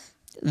 weird.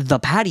 The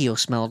patio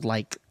smelled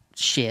like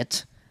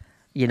shit.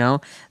 You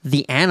know,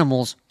 the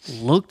animals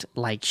looked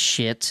like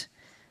shit.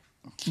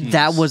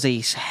 That was a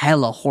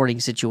hella hoarding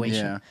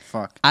situation. Yeah.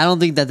 Fuck. I don't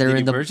think that they're Did in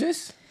you the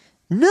purchase?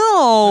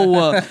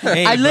 No.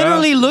 Hey, I bro.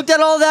 literally looked at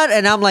all that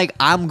and I'm like,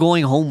 I'm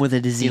going home with a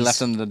disease. He left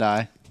them to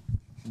die.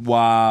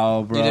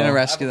 Wow, bro. You didn't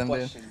rescue them,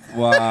 dude.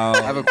 Wow.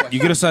 You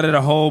could have started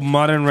a whole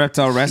modern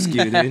reptile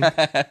rescue, dude.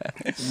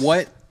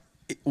 What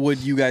would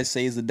you guys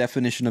say is the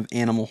definition of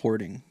animal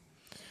hoarding?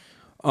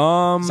 So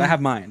I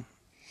have mine.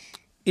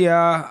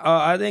 Yeah,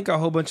 I think a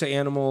whole bunch of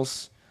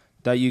animals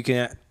that you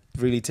can't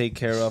really take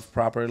care of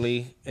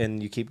properly,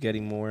 and you keep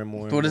getting more and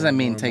more. But what does that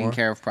mean, taking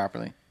care of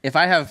properly? If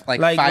I have like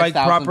Like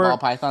 5,000 proper- ball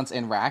pythons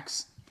in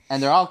racks,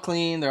 and they're all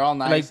clean, they're all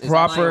nice. Like Is that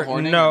proper.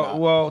 hoarding or No, not?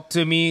 well,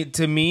 to me,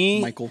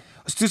 Michael.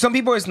 to some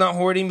people, it's not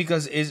hoarding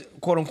because it's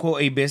quote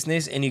unquote a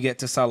business, and you get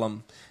to sell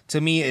them. To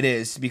me, it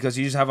is because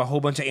you just have a whole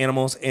bunch of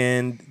animals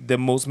in the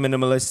most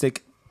minimalistic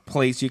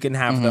place you can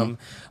have them,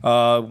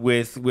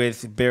 with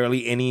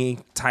barely any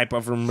type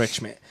of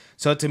enrichment.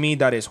 So to me,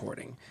 that is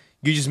hoarding.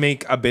 You just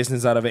make a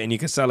business out of it, and you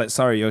can sell it.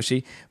 Sorry,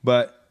 Yoshii,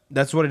 but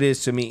that's what it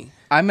is to me.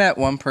 I met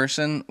one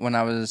person when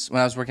I was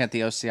working at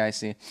the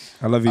OCIC.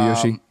 I love you,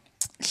 Yoshii.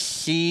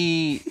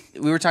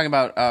 We were talking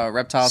about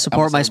reptiles.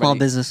 Support my small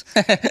business.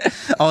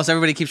 Almost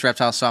everybody keeps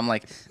reptiles, so I'm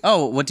like,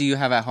 oh, what do you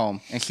have at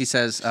home? And she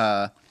says,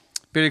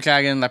 bearded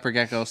dragon, leopard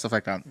gecko, stuff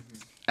like that.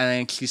 And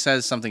then she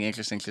says something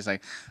interesting. She's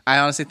like, I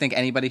honestly think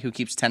anybody who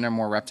keeps 10 or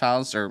more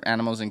reptiles or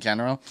animals in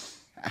general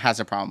has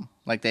a problem.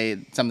 Like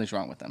something's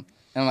wrong with them.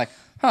 And I'm like,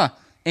 huh,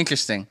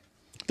 interesting.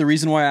 The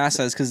reason why I asked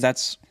that is because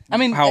that's I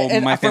mean, how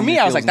my for me, family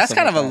I was feels like, and that's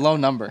stuff kind like of a that. low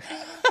number.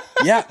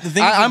 Yeah, the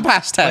thing I'm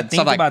past 10. But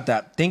think about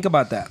that. Think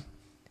about that.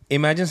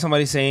 Imagine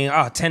somebody saying,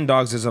 10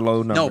 dogs is a low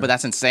number. No, but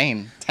that's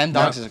insane. 10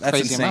 dogs is a that's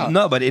crazy insane. amount.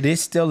 No, but it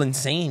is still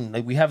insane.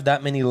 Like, we have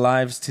that many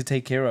lives to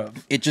take care of.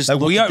 It just like,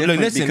 looks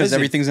different listen, because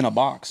everything's in a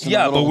box.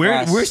 Yeah, but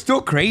we're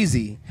still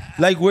crazy.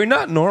 Like, we're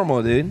not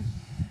normal, dude.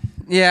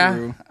 Yeah,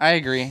 True. I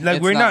agree. Like,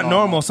 It's we're not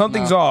normal.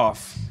 Something's No.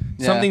 off.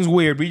 Yeah. Something's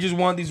weird. We just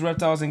want these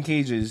reptiles in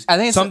cages. I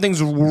think it's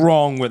something's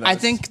wrong with us. I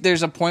think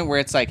there's a point where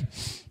it's like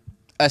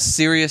a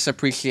serious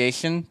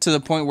appreciation to the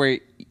point where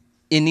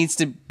it needs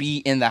to be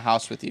in the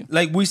house with you.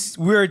 like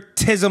we're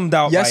tismed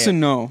out. Yes by and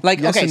it. no. Like,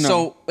 Yes okay, and no.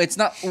 so it's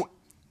not.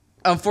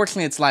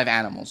 Unfortunately, it's live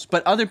animals.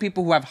 But other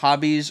people who have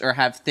hobbies or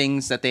have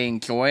things that they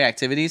enjoy,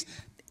 activities,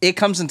 it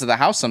comes into the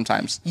house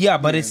sometimes. Yeah,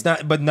 but it's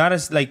not. But not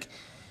as like.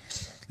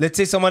 Let's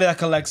say somebody that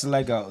collects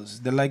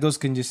Legos. The Legos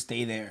can just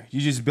stay there.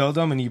 You just build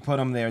them and you put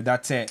them there.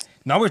 That's it.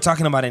 Now we're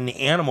talking about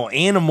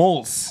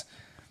animals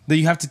that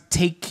you have to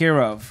take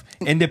care of,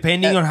 and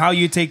depending on how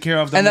you take care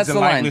of them, And that's is the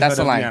line. livelihood That's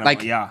the of line. animal.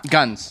 Like yeah.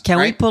 guns. Can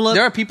we right? pull up-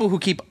 There are people who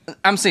keep.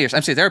 I'm serious.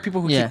 There are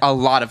people who Yeah. keep a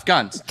lot of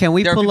guns. Can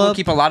we there pull are people up- who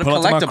keep a lot of Pull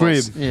up to my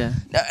collectibles. crib. Yeah.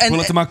 And,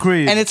 Pull it to my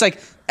crib. And it's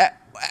like, at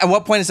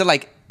what point is it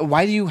like,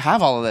 why do you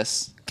have all of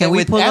this? Can And we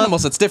with pull up-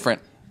 animals, it's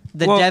different.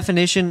 The Well-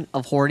 definition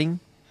of hoarding.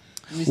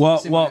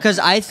 Well, Because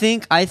I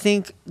think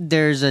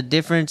there's a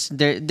difference.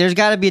 There's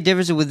got to be a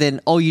difference within.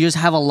 Oh, you just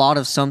have a lot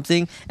of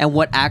something, and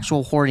what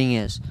actual hoarding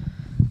is.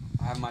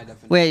 I have my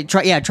definition. Wait,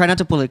 try not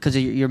to pull it because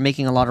you're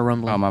making a lot of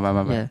rumbling. Oh, my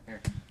bad. Yeah.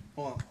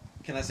 Hold on.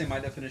 Can I say my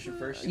definition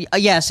first?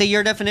 Yeah. Say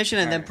your definition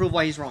and then Alright. prove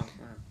why he's wrong.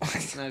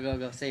 No,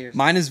 go. Say yours.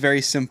 Mine is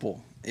very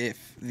simple.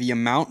 If the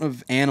amount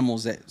of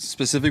animals that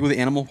specifically with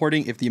animal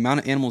hoarding, if the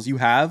amount of animals you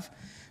have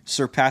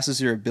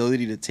surpasses your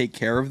ability to take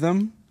care of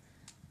them,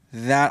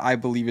 that I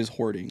believe is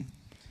hoarding.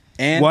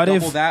 And What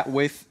double if- that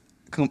with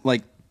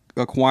like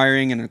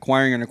acquiring,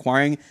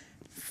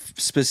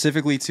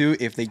 specifically too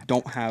if they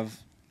don't have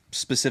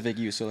specific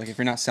use. So like if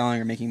you're not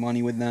selling or making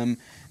money with them,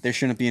 there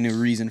shouldn't be any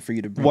reason for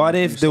you to bring what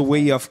them if through the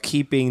way of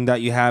keeping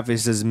that you have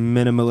is as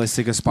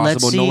minimalistic as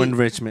possible, no see-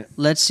 enrichment?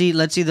 Let's see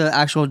the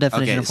actual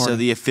definition Okay, of hoarding. so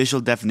the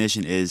official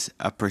definition is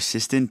a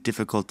persistent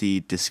difficulty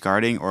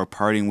discarding or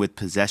parting with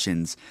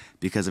possessions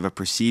because of a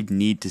perceived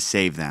need to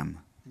save them.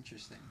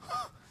 Interesting.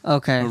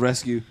 Okay.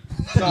 Rescue.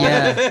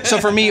 Yeah. So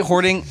for me,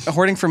 hoarding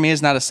for me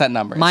is not a set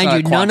number. It's Mind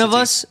not you, a none of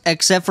quantity. us,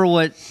 except for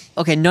what.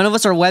 Okay, none of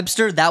us are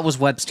Webster. That was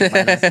Webster.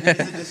 By the way. It's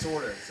a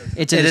disorder.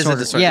 It's a It is disorder. a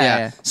disorder.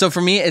 Yeah. So for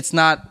me, it's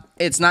not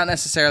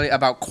necessarily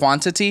about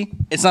quantity.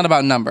 It's not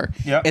about number.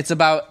 Yep. It's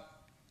about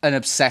an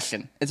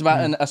obsession. It's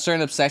about a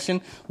certain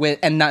obsession with,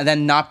 and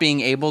then not being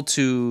able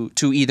to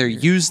either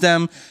use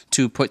them,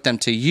 to put them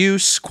to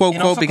use, quote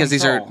And quote, also because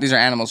control. these are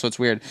animals, so it's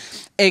weird.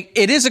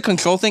 It is a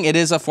control thing. It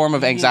is a form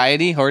of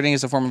anxiety. Hoarding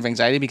is a form of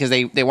anxiety because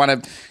they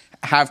want to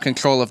have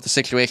control of the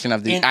situation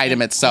of the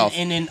item itself.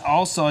 And then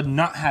also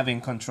not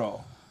having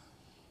control.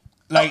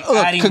 Like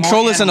Look, adding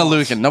control more is an animals.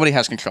 illusion. Nobody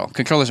has control.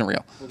 Control isn't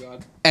real.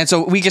 And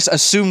so we just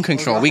assume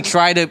control. We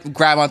try to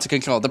grab onto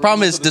control. The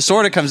problem is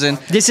disorder comes in.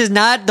 This is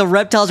not the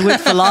Reptiles with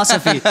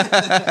philosophy.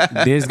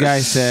 This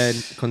guy said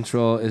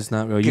control is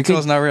not real. Control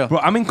is not real. Bro,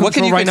 I'm in What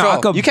can control you right control? now.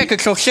 I could You can't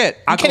control shit.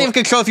 You can't even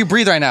control if you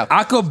breathe right now.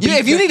 I could beat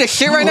If you the- need to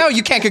shit right now,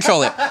 you can't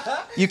control it.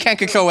 You can't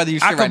control whether you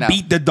shit I right could now.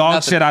 beat the dog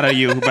Nothing. shit out of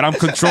you, but I'm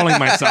controlling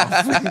myself.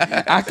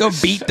 I could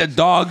beat the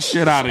dog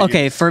shit out of you.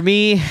 Okay, for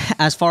me,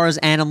 as far as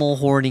animal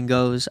hoarding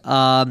goes,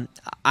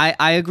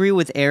 I agree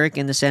with Eric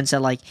in the sense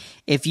that like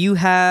if you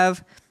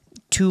have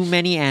too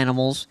many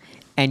animals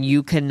and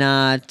you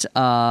cannot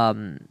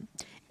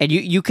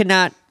you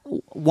cannot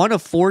one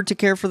afford to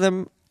care for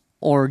them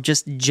or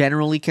just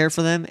generally care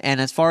for them, and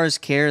as far as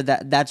care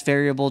that's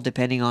variable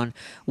depending on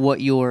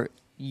what your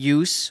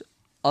use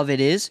of it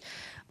is.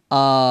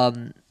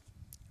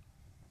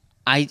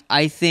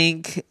 I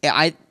think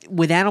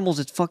with animals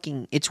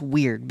it's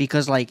weird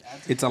because like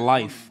It's a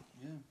life.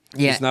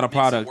 yeah It's not a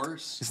product.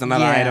 worse. It's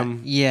not an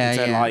item. Yeah,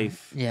 It's a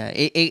life. Yeah,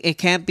 it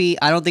can't be.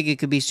 I don't think it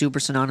could be super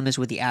synonymous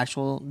with the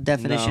actual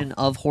definition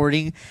of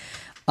hoarding.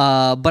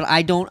 But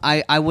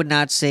I would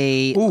not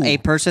say a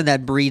person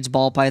that breeds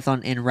ball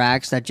python in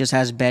racks that just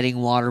has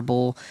bedding, water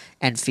bowl,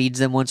 and feeds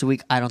them once a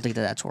week. I don't think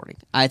that that's hoarding.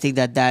 I think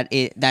that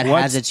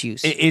has its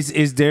use.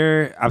 Is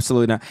there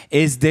absolutely not?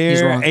 Is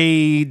there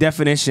a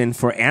definition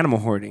for animal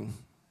hoarding?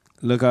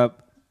 Look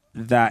up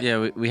that.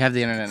 Yeah, we have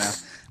the internet now.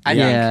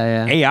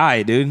 Yeah.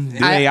 AI,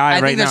 dude. I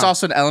think there's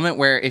also an element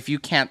where if you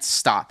can't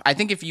stop, I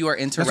think if you are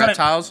into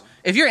reptiles,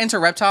 if you're into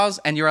reptiles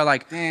and you are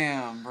like,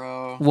 damn,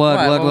 bro.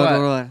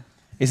 What?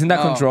 Isn't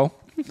that control?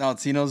 No,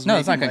 Tino's. No,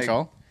 it's not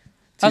control.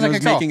 How's that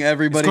control? Making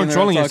everybody in the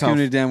reptile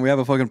community damn. We have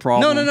a fucking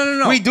problem.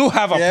 No. We do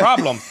have a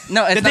problem.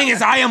 No, the thing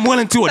is, I am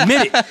willing to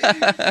admit it.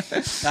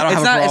 It's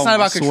not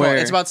about control.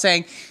 It's about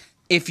saying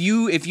if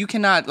you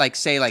cannot like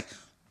say like,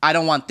 I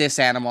don't want this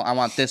animal, I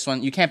want this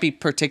one. You can't be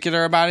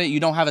particular about it. You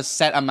don't have a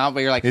set amount,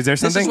 but you're like, is there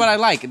something? This is what I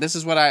like. This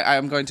is what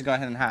I'm going to go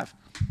ahead and have.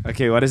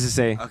 Okay, what does it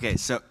say? Okay,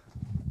 so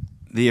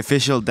the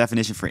official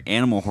definition for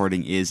animal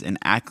hoarding is an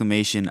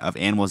acclimation of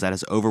animals that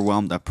has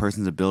overwhelmed a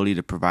person's ability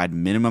to provide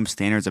minimum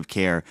standards of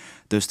care.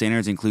 Those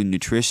standards include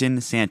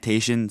nutrition,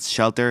 sanitation,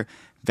 shelter,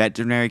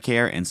 veterinary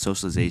care, and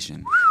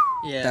socialization.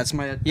 Yeah, that's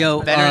my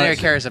veterinary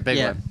care is a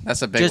big one.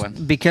 That's a big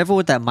one. Be careful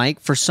with that mic.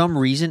 For some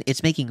reason,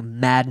 it's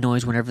making mad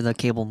noise whenever the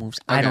cable moves.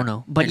 Okay. I don't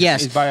know, but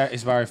yes, it's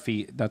by our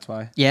feet. That's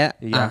why. Yeah,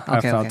 I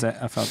felt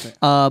it.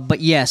 But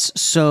yes,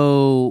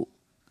 so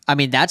I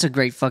mean that's a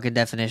great fucking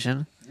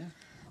definition. Yeah.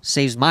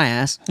 Saves my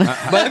ass.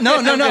 But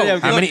no.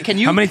 How many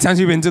times have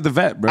you been to the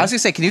vet, bro? I was gonna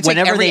say, can you take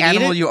every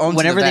animal you own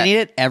whenever to the vet? they need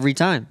it? Every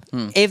time.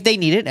 If they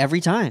need it, every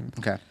time.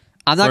 Okay.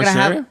 I'm not gonna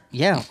have.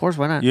 Yeah, of course.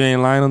 Why not? You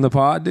ain't lying on the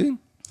pod, dude.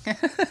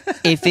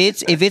 If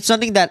it's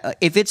something that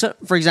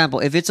for example,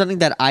 if it's something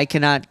that I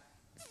cannot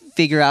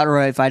figure out,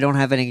 or if I don't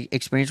have any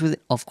experience with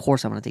it, of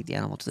course I'm gonna take the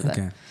animal to the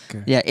vet.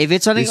 Okay. Yeah, if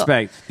it's something.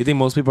 Respect. You think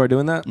most people are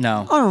doing that?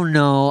 No. I don't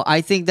know.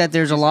 I think that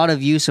there's a lot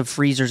of use of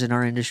freezers in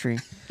our industry.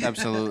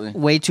 Absolutely.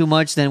 Way too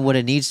much than what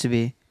it needs to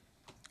be.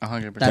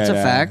 100%. That's a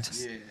fact.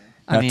 Yeah.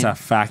 That's a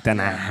fact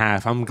and a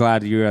half. I'm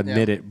glad you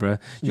admit it, bro.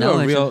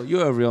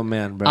 You're a real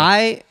man,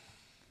 bro.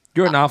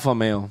 You're an alpha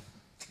male.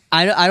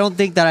 I don't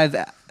think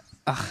that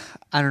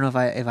I don't know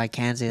if I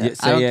can say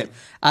that. Yeah,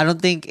 I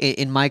don't think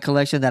in my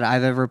collection that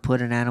I've ever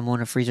put an animal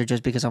in a freezer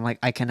just because I'm like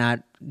I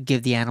cannot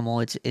give the animal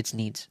its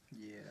needs.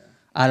 Yeah.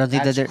 I don't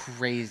think that's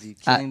crazy.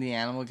 Killing the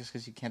animal just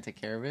because you can't take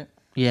care of it.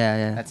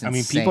 Yeah. That's insane. I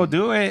mean, people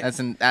do it. That's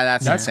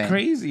insane.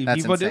 Crazy.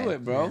 That's people insane. do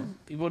it, bro. Yeah.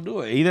 People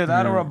do it. Either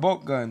that or a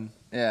bolt gun.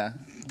 Yeah,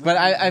 but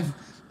I've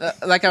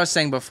like I was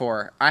saying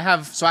before, I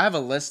have a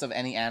list of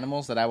any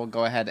animals that I will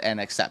go ahead and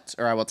accept,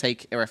 or I will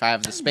take, or if I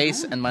have the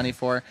space and money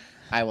for,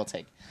 I will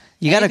take.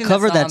 You got to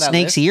cover that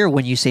snake's ear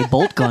when you say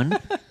bolt gun,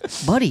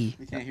 buddy.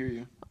 We can't hear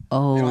you.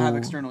 Oh, they don't have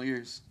external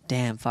ears.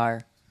 Damn,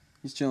 fire.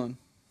 He's chilling.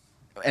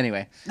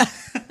 Anyway,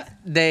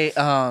 they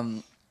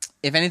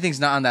if anything's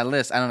not on that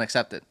list, I don't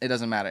accept it. It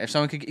doesn't matter. If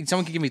someone could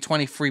give me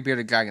 20 free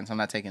bearded dragons, I'm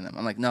not taking them.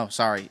 I'm like, no,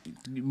 sorry,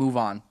 move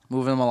on,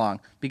 move them along,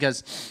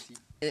 because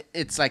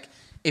it's like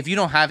if you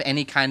don't have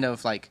any kind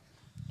of like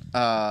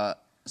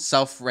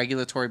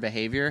self-regulatory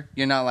behavior,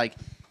 you're not like.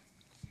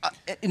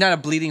 Not a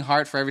bleeding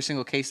heart for every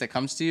single case that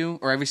comes to you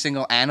or every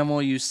single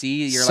animal you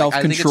see. You're like,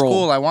 I think it's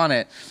cool. I want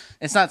it.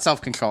 It's not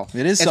self-control.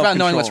 It is. It's about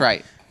knowing what's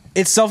right.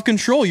 It's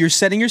self-control. You're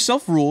setting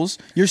yourself rules.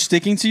 You're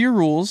sticking to your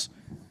rules,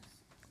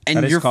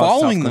 and you're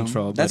following them.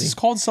 Buddy. That's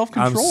called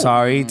self-control. I'm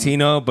sorry,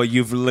 Tino, but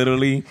you've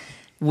literally.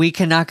 We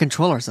cannot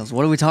control ourselves.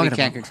 What are we talking about?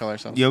 We can't control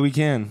ourselves. Yeah, we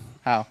can.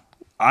 How?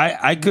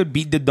 I could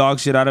beat the dog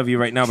shit out of you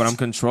right now, but I'm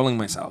controlling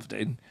myself,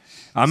 dude.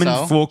 I'm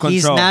in full control.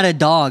 He's not a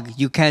dog.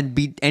 You can't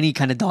beat any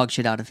kind of dog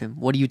shit out of him.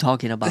 What are you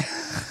talking about?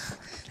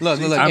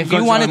 Look. If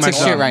you wanted to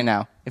shit right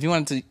now, if you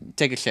wanted to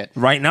take a shit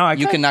right now,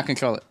 you cannot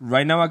control it.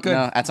 Right now, I could.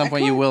 No, at some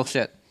point you will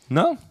shit.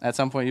 No, at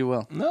some point you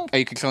will. No. Are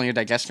you controlling your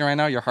digestion right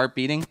now? Your heart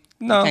beating?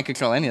 No, you can't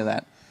control any of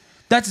that.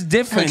 That's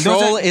different.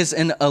 Control is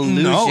an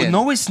illusion.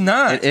 No, it's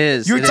not. It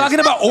is. You're talking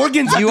about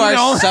organs. You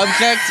are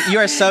subject. You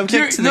are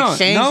subject to the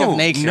change of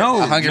nature.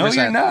 No, 100%. No,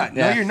 you're not.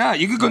 Yeah. No, you're not.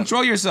 You can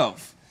control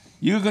yourself.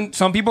 You can.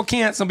 Some people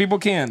can't. Some people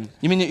can.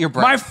 You mean your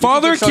brain? My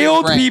father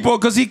killed people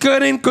because he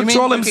couldn't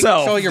control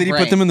himself. Did he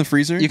put them in the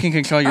freezer? You can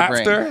control your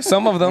brain. After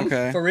some of them.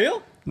 Okay. For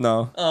real?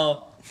 No.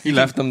 Oh. He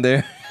left them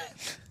there.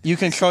 You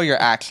control your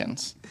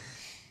actions.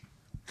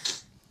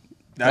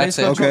 That's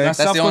it. Okay. That's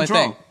the only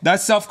self-control. thing.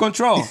 That's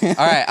self-control. All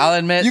right, I'll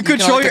admit you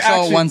control your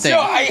actions. One thing.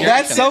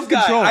 That's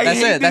self-control.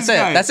 That's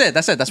it.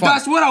 That's one.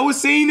 That's what I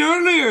was saying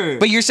earlier.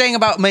 But you're saying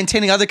about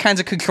maintaining other kinds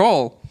of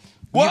control.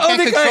 You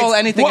can't control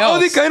anything else. What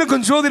other kind of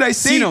control did I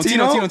say,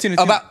 Tino.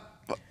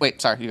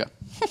 Wait, sorry, you go.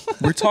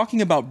 We're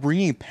talking about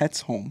bringing pets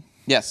home.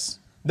 Yes.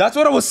 That's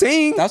what I was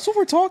saying. That's what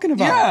we're talking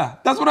about. Yeah,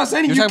 that's what I was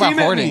saying. You're talking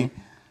about hoarding.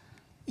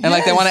 And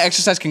like they want to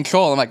exercise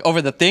control. I'm like,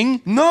 over the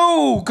thing?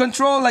 No,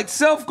 control, like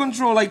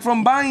self-control, like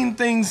from buying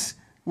things.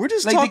 We're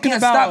just like talking they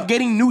can't about stop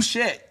getting new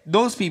shit.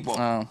 Those people.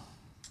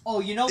 Oh,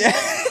 you know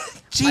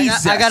what?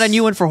 Jesus. I got a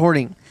new one for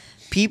hoarding.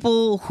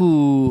 People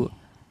who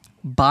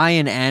buy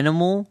an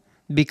animal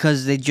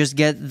because they just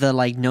get the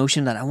like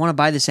notion that I want to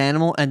buy this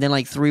animal, and then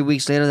like 3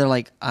 weeks later they're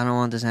like, I don't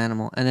want this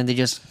animal, and then they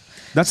just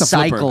That's a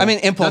flipper. cycle. I mean,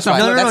 impulse No,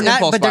 buying. no, no, That's not,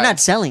 impulse but they're buying. not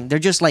selling. They're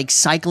just like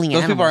cycling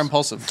Those animals. people are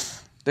impulsive.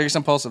 They're just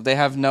impulsive. They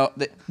have no.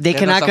 They have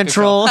cannot no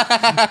control. Yo,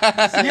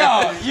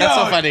 That's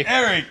so funny.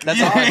 Eric. That's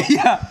so funny.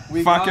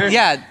 Fucker.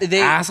 Yeah,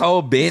 they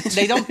Asshole, bitch.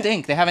 they don't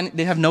think. They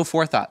have no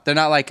forethought. They're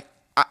not like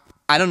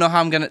I don't know how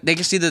I'm gonna. They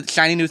can see the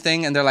shiny new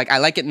thing and they're like, I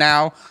like it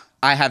now.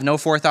 I have no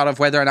forethought of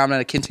whether or not I'm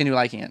gonna continue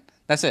liking it.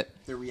 That's it.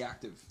 They're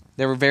reactive.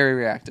 They were very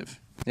reactive.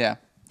 Yeah,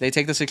 they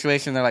take the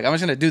situation. And they're like, I'm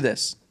just gonna do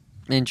this.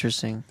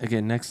 Interesting.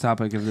 Okay, next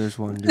topic if there's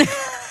one, dude.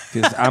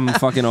 Because I'm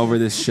fucking over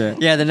this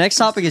shit. Yeah, the next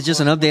topic is just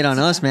an update on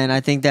us, man.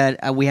 I think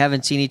that we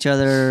haven't seen each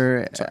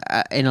other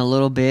in a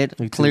little bit.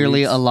 Like 2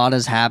 Clearly, weeks. a lot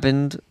has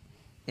happened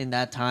in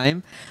that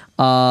time.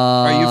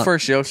 Are you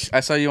first, Yosh? I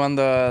saw you on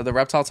the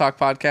Reptile Talk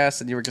podcast,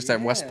 and you were just at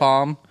West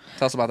Palm.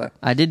 Tell us about that.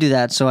 I did do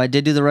that. So I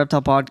did do the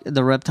Reptile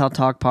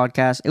Talk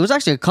podcast. It was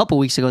actually a couple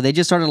weeks ago. They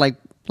just started like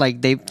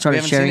they We started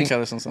haven't sharing. seen each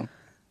other since then.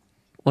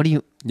 What do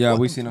you? Yeah,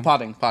 we've seen him.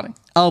 Potting.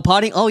 Oh,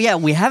 potting. Oh, yeah.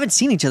 We haven't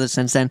seen each other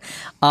since then.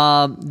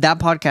 That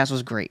podcast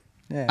was great.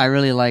 Yeah. I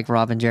really like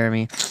Rob and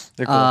Jeremy.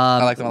 They're cool.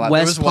 I like them a lot.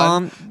 West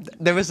Palm.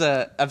 There was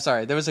a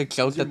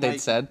joke that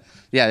they'd said.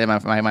 Yeah,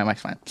 my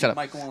mic's fine. Shut up.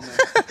 Michael on there.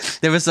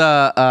 There was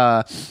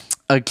a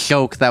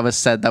joke that was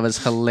said that was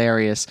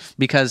hilarious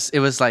because it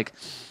was like,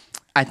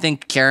 I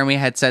think Jeremy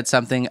had said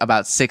something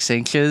about 6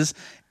 inches,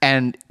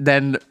 and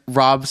then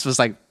Rob was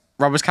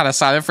kind of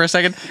silent for a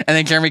second, and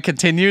then Jeremy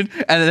continued,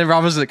 and then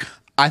Rob was like,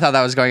 I thought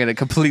that was going in a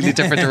completely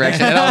different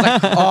direction. And I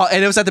was like, oh,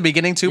 and it was at the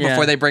beginning too,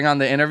 before they bring on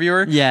the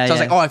interviewer. Yeah, so I was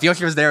yeah. like, oh, if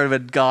Yoshii was there, it would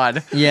have been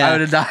God. Yeah, I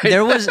would have died.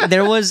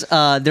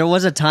 there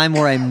was a time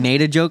where I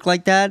made a joke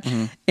like that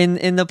in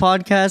the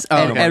podcast,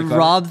 and my God.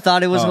 Rob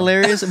thought it was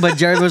hilarious, but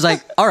Jeremy was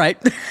like, "All right."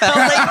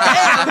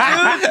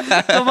 I was like, "Damn,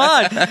 dude, come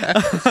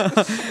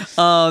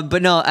on."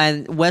 But no,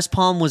 and West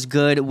Palm was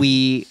good.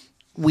 We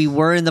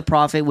were in the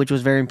profit, which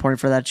was very important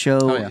for that show.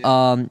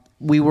 Oh, yeah.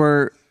 We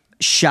were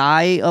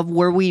shy of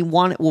where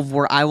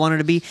I wanted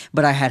to be,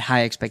 but I had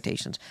high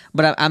expectations.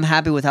 But I'm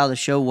happy with how the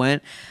show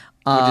went.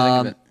 What do you think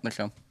of it? The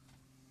show.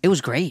 It was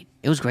great.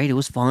 It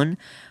was fun,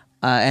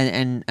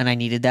 and I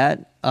needed that.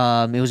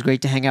 It was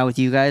great to hang out with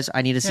you guys.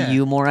 I need to see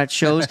you more at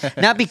shows,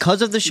 not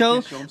because of the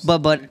show,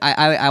 but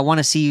I want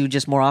to see you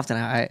just more often.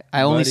 I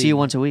only see you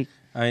once a week.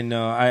 I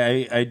know.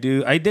 I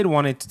do. I did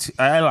want it.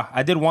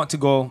 I did want to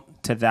go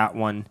to that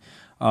one,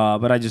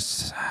 but I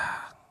just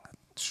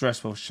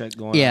stressful shit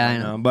going on right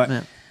now.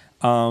 But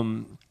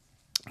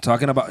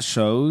talking about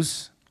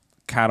shows,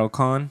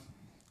 CattleCon.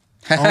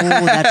 Oh,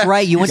 that's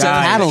right. You went to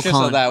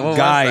CattleCon.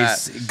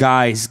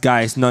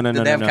 Guys. No.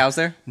 Did they have cows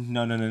there?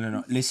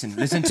 No.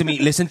 Listen to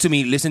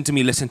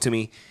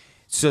me.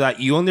 So that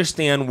you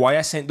understand why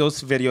I sent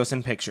those videos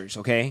and pictures,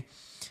 okay?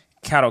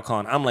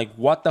 CattleCon. I'm like,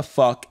 what the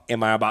fuck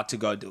am I about to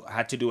go do? I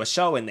had to do a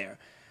show in there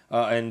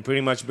and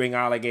pretty much bring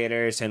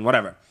alligators and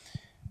whatever.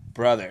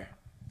 Brother,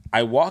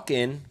 I walk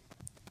in.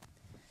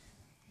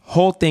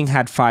 Whole thing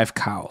had 5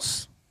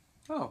 cows.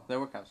 Oh, there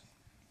were cows.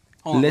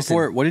 Hold on, Listen.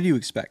 before, what did you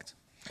expect?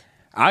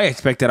 I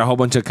expected a whole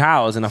bunch of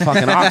cows in a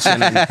fucking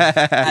auction.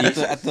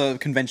 At the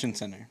convention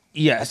center.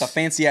 Yes. At the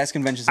fancy ass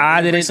convention center.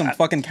 I There didn't- some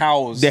fucking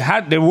cows.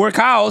 There were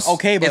cows.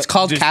 Okay, but It's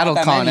called there's not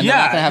that CattleCon. many. And they're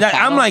not gonna have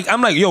cattle?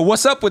 I'm like, yo,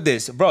 what's up with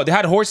this, bro? They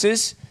had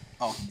horses.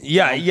 Oh,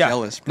 Yeah. I'm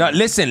jealous, bro. No,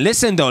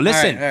 listen though, all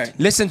right.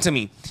 listen to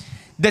me.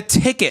 The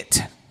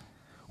ticket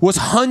was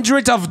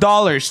hundreds of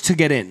dollars to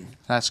get in.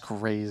 That's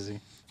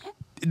crazy.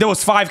 There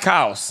was 5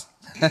 cows.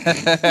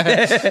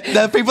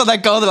 The people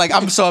that go, they're like,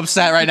 I'm so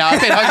upset right now. I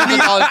paid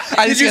 $100.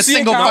 I didn't see a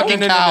single fucking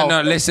cow.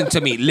 No, listen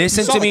to me.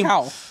 Listen Saw to the me.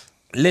 cow.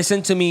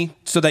 Listen to me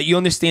so that you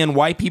understand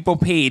why people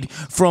paid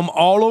from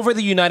all over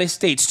the United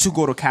States to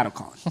go to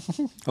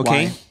CattleCon.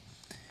 Okay? Why?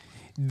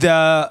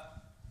 The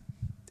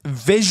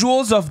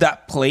visuals of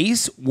that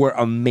place were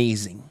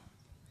amazing.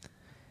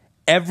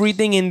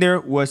 Everything in there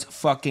was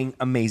fucking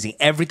amazing.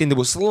 Everything. There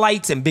was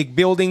lights and big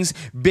buildings,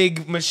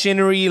 big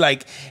machinery,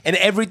 and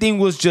everything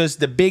was just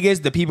the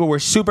biggest. The people were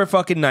super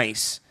fucking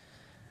nice.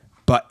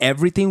 But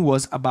everything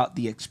was about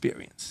the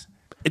experience.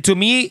 To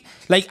me,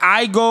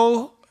 I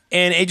go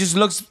and it just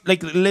looks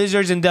like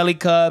lizards and deli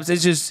cups. It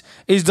just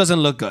doesn't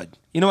look good.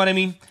 You know what I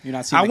mean? You're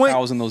not seeing the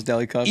cows in those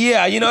deli cups.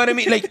 Yeah, you know what I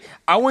mean?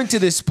 I went to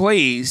this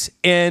place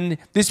and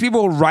there's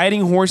people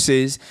riding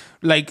horses,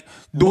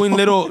 doing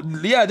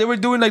they were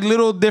doing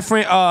little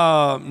different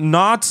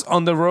knots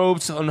on the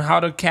ropes on how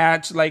to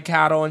catch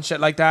cattle and shit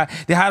like that.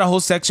 They had a whole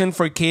section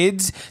for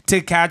kids to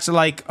catch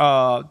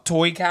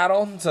toy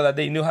cattle so that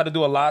they knew how to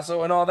do a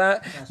lasso and all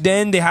that.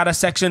 Then they had a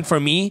section for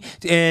me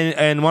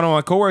and one of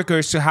my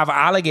coworkers to have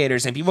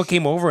alligators, and people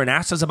came over and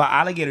asked us about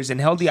alligators and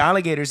held the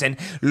alligators and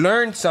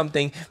learned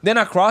something.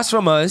 Then across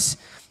from us,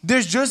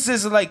 there's just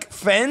this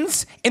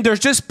fence and there's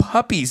just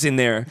puppies in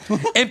there.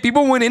 And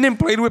people went in and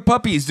played with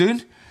puppies,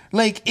 dude.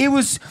 There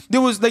was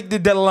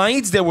the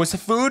lights, there was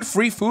food,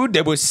 free food,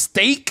 there was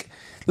steak,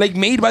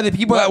 made by the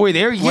people that were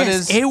there.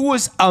 Yes, it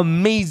was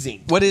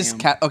amazing. What is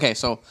okay,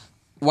 so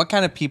what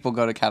kind of people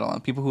go to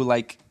CattleCon? People who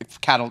like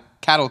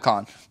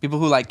CattleCon. People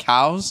who like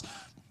cows.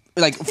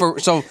 like for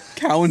Cow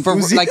for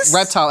enthusiasts? like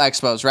reptile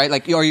expos, right?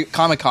 Like or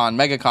Comic-Con,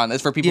 MegaCon.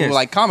 It's for people who Yes.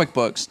 like comic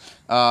books.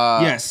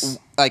 Yes.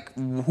 Like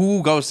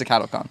who goes to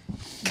CattleCon?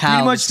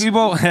 Pretty much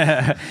people,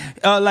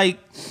 like,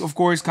 of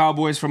course,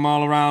 cowboys from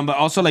all around, but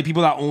also, like,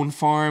 people that own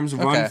farms,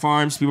 run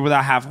farms, people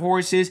that have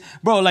horses.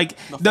 Bro, like,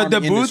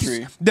 the booths,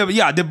 industry.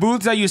 the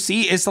booths that you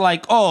see, it's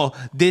like, oh,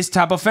 this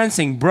type of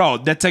fencing. Bro,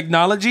 the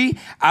technology,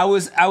 I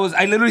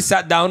literally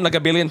sat down, like,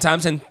 a billion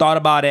times and thought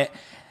about it.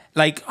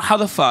 Like, how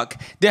the fuck?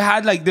 They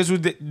had, like,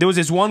 there was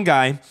this one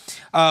guy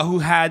who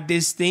had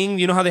this thing.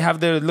 You know how they have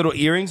the little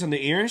earrings on the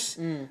ears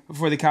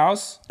for the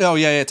cows? Oh,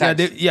 yeah, tags.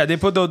 They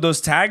put those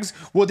tags.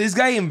 Well, this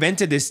guy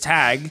invented this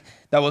tag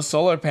that was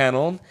solar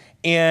paneled,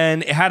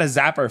 and it had a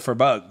zapper for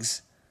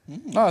bugs. Oh,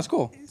 that's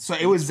cool. So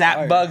it would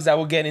zap bugs that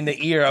would get in the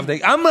ear of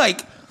the... I'm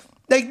like,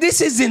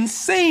 this is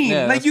insane.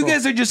 Yeah, like, you cool.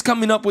 guys are just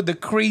coming up with the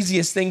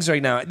craziest things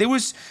right now. It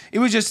was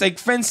just, like,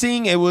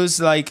 fencing. It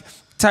was, like...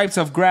 types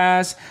of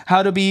grass,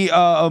 how to be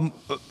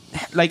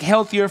like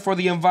healthier for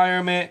the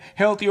environment,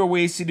 healthier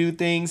ways to do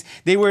things.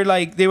 They were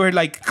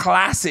like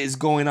classes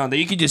going on that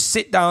you could just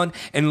sit down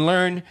and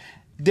learn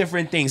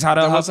different things. How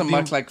to There wasn't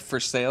much like for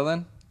sale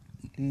then.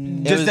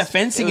 Just the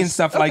fencing and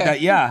stuff like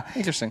that, yeah.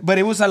 Interesting. But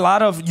it was a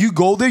lot of you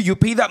go there, you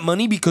pay that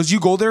money because you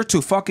go there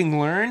to fucking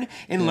learn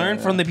and learn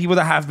from the people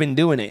that have been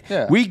doing it.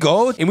 Yeah. We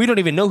go and we don't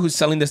even know who's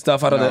selling the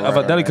stuff out of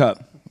a deli cup.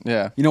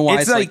 Yeah. You know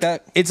why it's like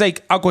that? It's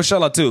like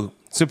Aquashella too.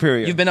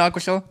 Superior. You've been to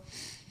Aquashella?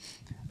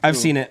 I've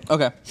seen it.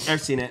 Okay. I've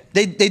seen it.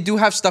 They do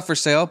have stuff for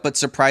sale, but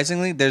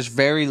surprisingly, there's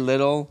very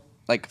little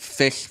like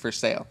fish for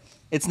sale.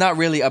 It's not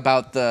really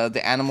about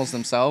the animals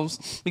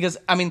themselves because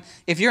I mean,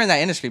 if you're in that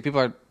industry,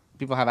 people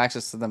have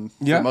access to them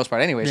for the most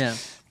part, anyways. Yeah.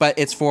 But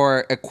it's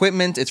for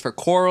equipment, it's for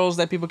corals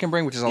that people can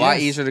bring, which is a lot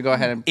easier to go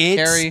ahead and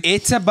carry.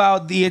 It's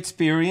about the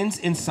experience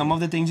in some of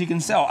the things you can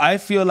sell. I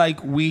feel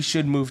like we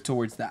should move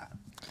towards that.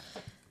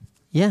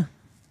 Yeah,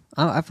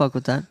 I fuck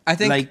with that. I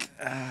think Like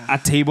a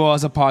table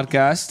as a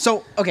podcast.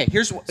 so. Okay,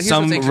 here's Some what's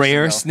interesting,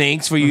 rare though.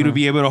 snakes for you to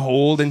be able to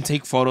hold and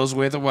take photos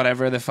with or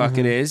whatever the fuck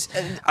it is.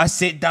 I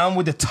sit down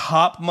with the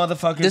top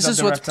motherfuckers of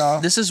the reptile.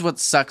 This is what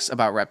sucks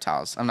about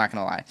reptiles. I'm not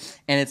gonna lie,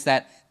 and it's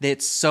that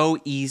it's so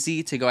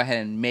easy to go ahead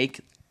and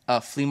make a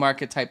flea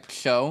market type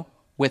show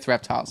with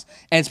reptiles,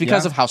 and it's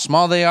because of how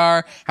small they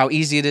are, how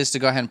easy it is to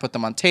go ahead and put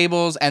them on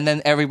tables, and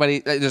then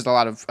there's a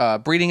lot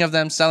of breeding of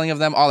them, selling of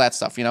them, all that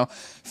stuff. You know,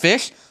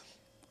 fish.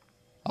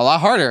 A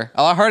lot harder,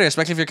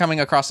 especially if you're coming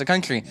across the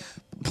country.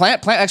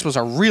 Plant expos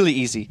are really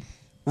easy,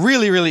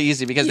 really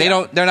easy because they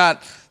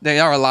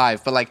are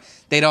alive, but like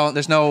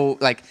there's no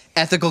like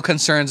ethical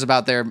concerns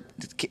about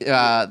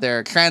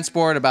their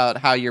transport, about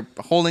how you're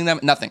holding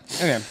them, nothing.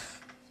 Okay.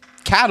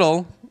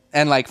 Cattle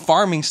and like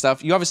farming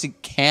stuff, you obviously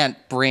can't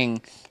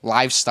bring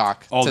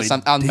livestock to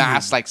some en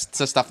masse, like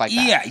to stuff like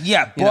that.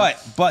 Yeah,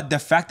 but the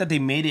fact that they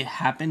made it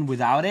happen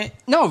without it,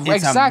 No, it's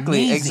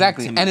exactly, amazing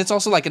to me. and it's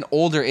also like an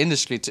older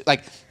industry too.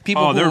 Like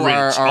people they're who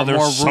rich. are They're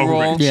more so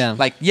rural, rich. Yeah.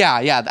 like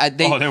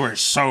they were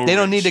so they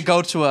don't rich. need to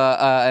go to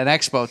an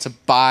expo to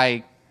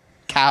buy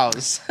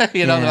cows.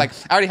 You know, Yeah. they're like,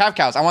 I already have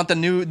cows. I want the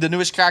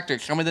newest tractor.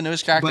 Show me the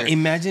newest tractor. But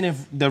imagine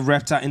if the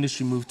reptile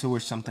industry moved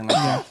towards something like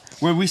that.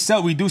 Where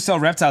we do sell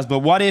reptiles, but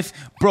what if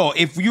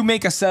you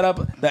make a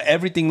setup that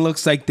everything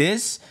looks like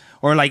this,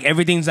 or like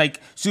everything's like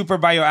super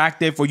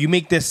bioactive, or you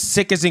make the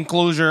sickest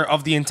enclosure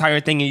of the entire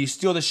thing and you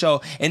steal the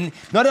show. And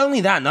not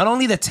only that, not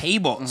only the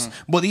tables,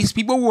 but these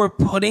people were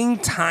putting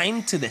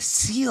time to the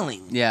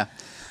ceiling. yeah.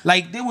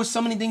 Like there was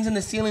so many things in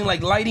the ceiling,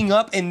 like lighting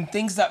up and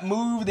things that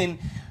moved, and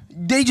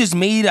they just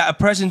made a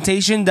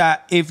presentation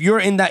that if you're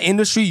in that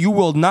industry, you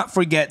will not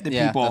forget the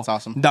people that's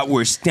awesome. that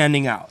were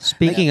standing out.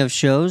 Speaking of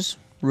shows,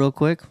 real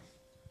quick,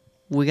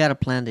 we got to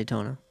plan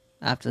Daytona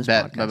after this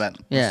Bet. podcast.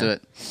 Let's do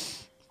it.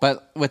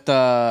 But with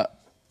I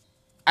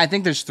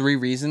think there's 3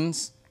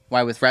 reasons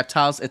why with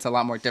reptiles it's a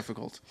lot more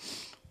difficult.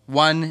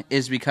 One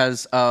is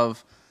because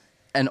of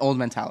an old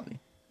mentality.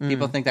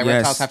 People think that Yes.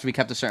 reptiles have to be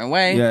kept a certain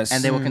way, Yes.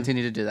 and they will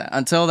continue to do that.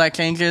 Until that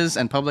changes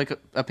and public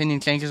opinion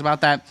changes about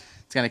that,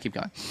 it's going to keep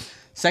going.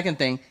 Second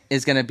thing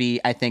is going to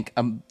be, I think,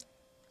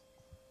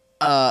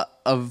 a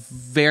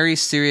very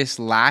serious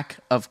lack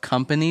of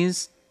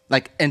companies,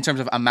 like in terms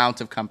of amount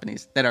of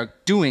companies that are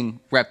doing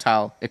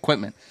reptile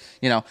equipment.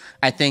 You know,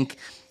 I think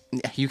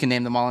you can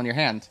name them all on your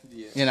hand.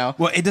 You know,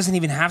 Well, it doesn't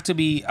even have to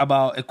be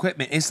about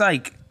equipment. It's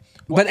like,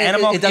 But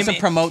it doesn't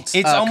promote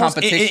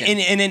competition.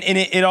 And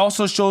it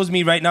also shows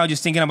me right now,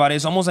 just thinking about it,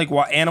 it's almost like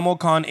what Animal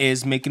Con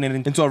is, making it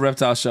into a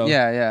reptile show.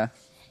 yeah.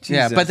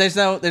 Jesus. But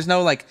there's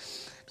no like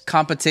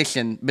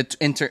competition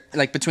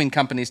between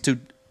companies to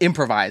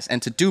improvise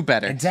and to do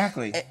better.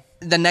 Exactly.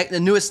 The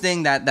newest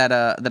thing that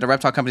a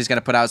reptile company is going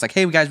to put out is like,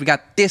 hey guys, we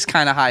got this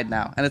kind of hide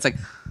now, and it's like,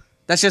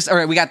 that's just all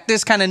right. We got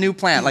this kind of new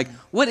plant. Like,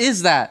 what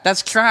is that?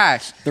 That's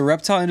trash. The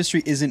reptile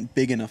industry isn't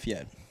big enough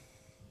yet.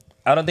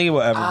 I don't think it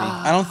will ever be.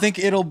 I don't think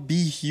it'll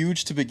be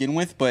huge to begin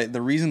with, but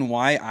the reason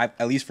why,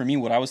 at least for me,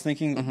 what I was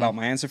thinking about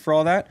my answer for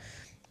all that,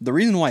 the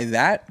reason why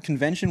that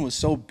convention was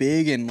so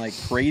big and like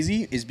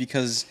crazy is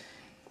because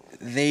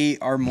they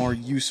are more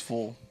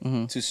useful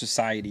to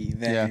society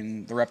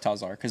than the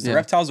reptiles are, because the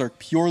reptiles are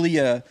purely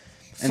a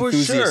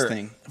enthusiast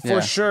thing.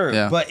 For sure.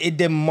 Yeah. But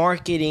the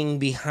marketing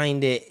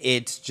behind it,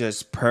 it's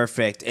just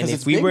perfect. And if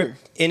it's we bigger.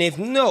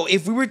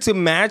 if we were to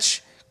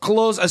match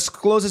close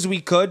as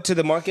we could to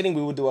the marketing,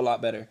 we would do a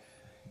lot better.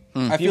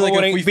 I feel like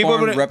if we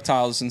farmed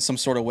reptiles in some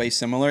sort of way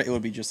similar, it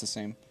would be just the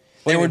same.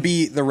 There would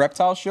be the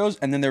reptile shows,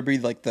 and then there'd be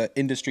like the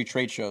industry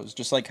trade shows.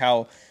 Just like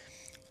how,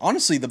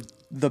 honestly,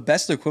 the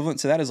best equivalent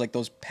to that is like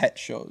those pet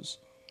shows.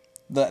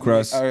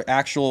 Gross. Are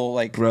actual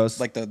like Gross.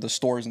 like the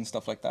stores and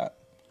stuff like that.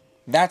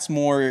 That's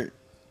more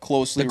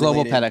closely The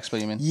Global related. Pet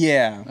Expo, you mean?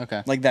 Yeah.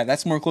 Okay. Like that.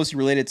 That's more closely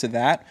related to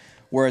that.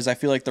 Whereas I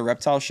feel like the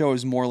reptile show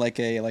is more like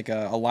a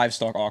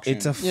livestock auction.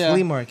 It's a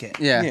flea market.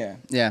 Yeah.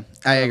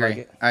 I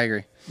agree. I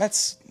agree.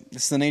 That's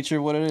the nature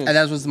of what it is. And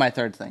that was my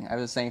third thing. I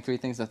was saying 3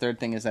 things. The third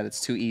thing is that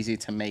it's too easy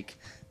to make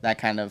that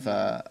kind of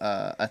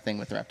a thing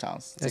with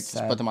reptiles. To That's just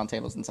sad. put them on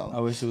tables and sell them.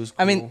 I wish it was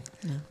cool. I mean,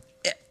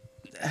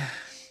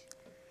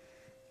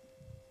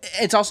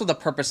 it's also the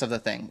purpose of the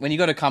thing. When you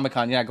go to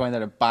Comic-Con, you're not going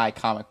there to buy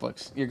comic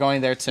books. You're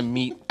going there to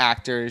meet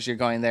actors. You're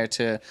going there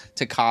to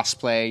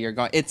cosplay.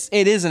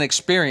 It is an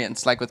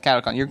experience, like with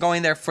CattleCon. You're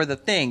going there for the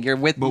thing. You're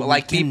with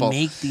like people.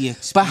 Make the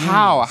experience. But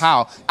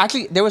how?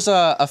 Actually, there was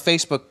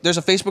there's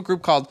a Facebook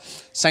group called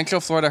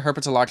Central Florida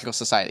Herpetological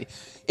Society.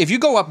 If you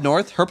go up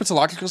north,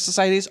 herpetological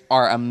societies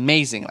are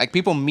amazing. Like,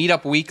 people meet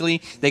up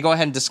weekly. They go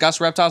ahead and discuss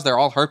reptiles. They're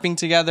all herping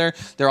together.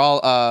 They're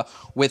all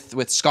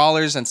with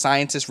scholars and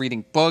scientists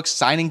reading books,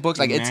 signing books.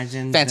 Like, it's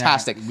Imagine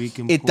fantastic. that we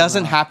can It pull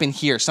doesn't off. happen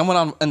here.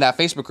 Someone in that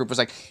Facebook group was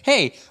like,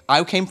 hey,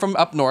 I came from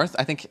up north.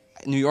 I think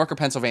New York or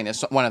Pennsylvania,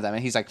 one of them.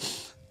 And he's like,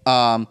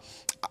 I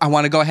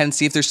want to go ahead and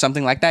see if there's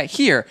something like that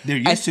here. There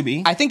used to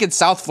be. I think in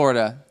South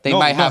Florida, they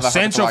might have a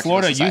Central herpetological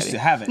Florida society. used to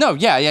have it. No,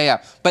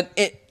 yeah. But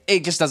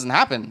it just doesn't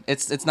happen.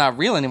 It's not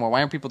real anymore. Why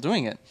aren't people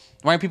doing it?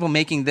 Why aren't people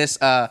making this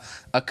a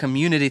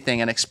community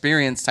thing, an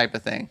experience type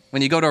of thing?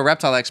 When you go to a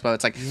reptile expo,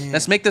 it's like,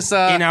 let's make this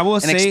And I will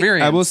an say,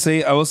 experience. I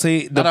will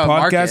say, the Not a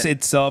podcast market.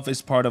 itself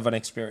is part of an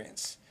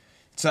experience.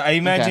 So I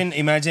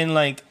imagine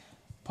like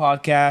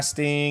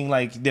podcasting,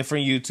 like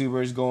different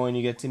YouTubers going.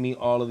 You get to meet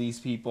all of these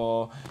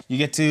people. You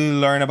get to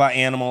learn about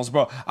animals,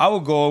 bro. I will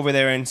go over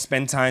there and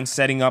spend time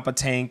setting up a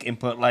tank and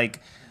put like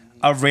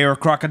a rare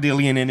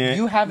crocodilian in it.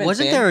 You haven't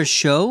Wasn't been? there a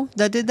show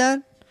that did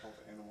that?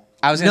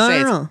 I was gonna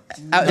say. No.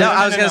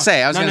 I was gonna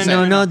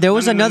say. No, there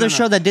was another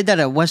show that did that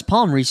at West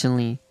Palm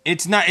recently.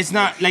 It's not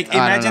like I don't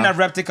imagine know. a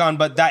Repti-Con,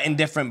 but that in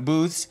different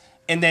booths,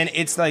 and then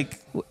it's like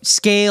The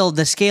Scales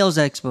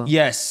Expo.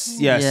 yes.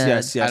 Yeah.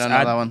 I don't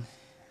know that one.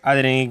 I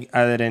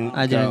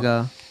didn't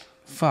go.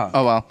 Fuck.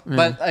 Oh well.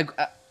 But like,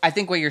 I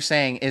think what you're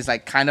saying is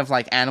like kind of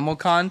like Animal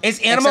Con. It's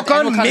Animal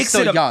Con, is mix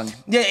still it up. young.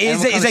 Yeah,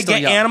 Animal Con is still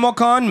get young. Animal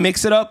Con,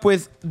 mix it up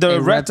with the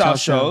A reptile reptile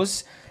show.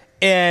 shows,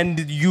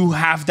 and you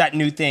have that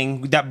new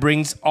thing that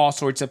brings all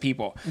sorts of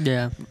people.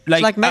 Yeah.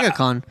 It's like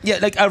MegaCon. Yeah,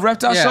 like a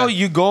reptile Yeah. show,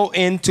 you go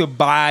in to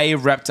buy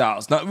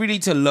reptiles, not really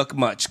to look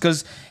much.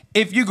 Because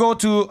if you go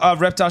to a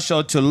reptile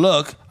show to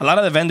look, a lot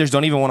of the vendors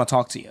don't even want to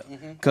talk to you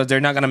because they're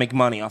not going to make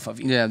money off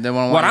of you. Yeah, they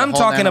want. What I'm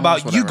talking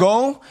about, you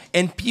go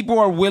and people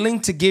are willing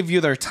to give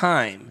you their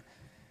time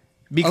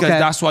because Okay.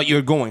 that's what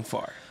you're going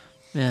for.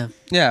 Yeah.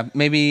 Yeah,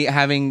 maybe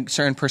having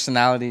certain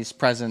personalities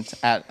present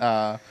at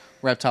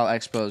reptile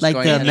expos, Like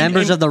going the in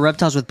members of the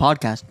Reptiles with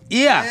Podcast.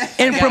 Yeah,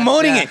 and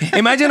promoting it.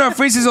 Imagine our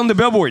faces on the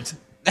billboards.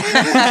 Like,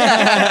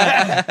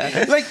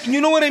 you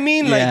know what I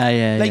mean? Like,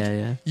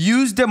 Yeah.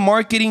 use the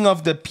marketing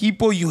of the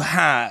people you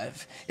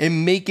have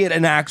and make it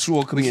an actual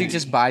We community. should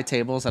just buy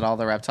tables at all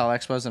the reptile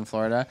expos in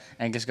Florida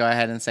and just go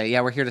ahead and say,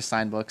 "Yeah, we're here to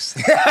sign books."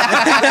 We don't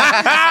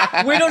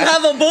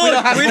have a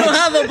book. We don't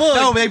have a book.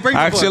 No, they bring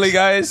Actually, books.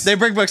 guys, They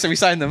bring books and we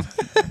sign them.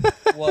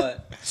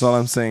 What? that's all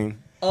I'm saying.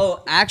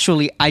 Oh,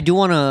 actually, I do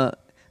want to.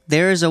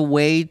 There is a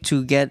way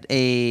to get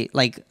a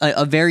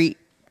very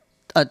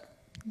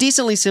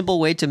decently simple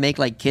way to make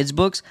like kids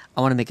books.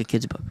 I want to make a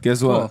kids book.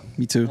 Guess what? Cool.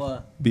 Me too.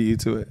 Beat you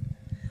to it.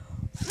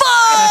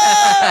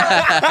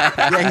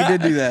 Yeah, he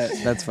did do that.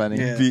 That's funny.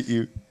 Yeah. Beat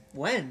you.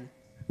 When?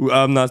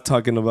 I'm not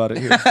talking about it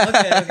here.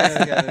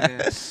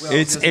 Okay.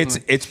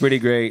 It's pretty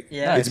great.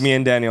 Yeah. It's me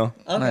and Daniel.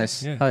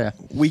 Nice. Yeah. Oh yeah.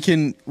 We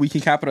can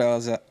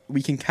capitalize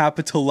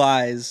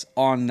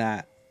on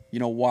that. You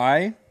know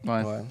why?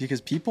 Why?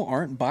 Because people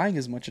aren't buying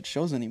as much at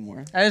shows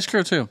anymore. That is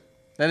true too.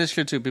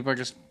 People are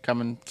just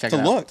coming check To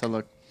it look. out to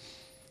look.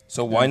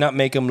 So why not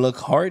make them look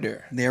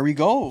harder? There we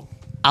go.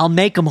 I'll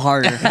make them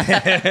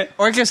harder.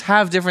 Or just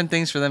have different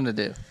things for them to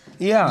do.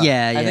 Yeah.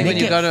 Yeah. I think when Make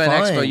you it go to an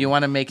fun. expo, you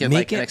want to make it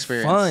like an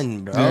experience.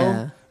 fun, bro.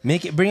 Yeah.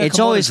 Make it bring. It's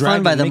always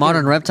fun by the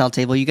modern reptile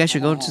table. You guys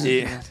should go to.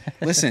 Yeah.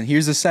 Listen,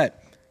 here's a set.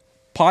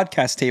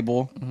 Podcast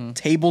table,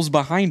 tables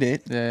behind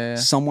it. Yeah.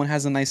 Someone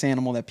has a nice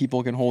animal that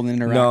people can hold and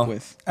interact No,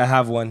 with, I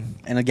have one.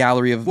 and a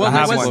gallery of. Well, I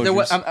have there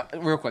was one.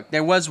 real quick.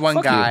 There was one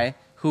Fuck guy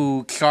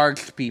who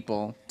charged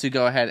people to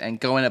go ahead and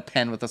go in a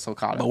pen with a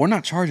sulcata. But we're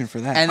not charging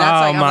for that. And that's Oh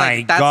like, I'm my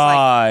like, that's God.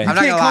 Like, I'm You not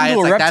can't gonna come lie, to it's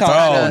a like, reptile that's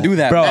show kinda- and do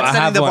that, Bro, That's I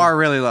setting have the one. bar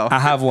really low. I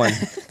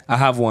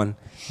have one.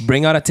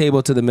 Bring out a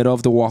table to the middle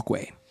of the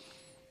walkway.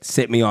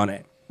 Sit me on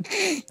it.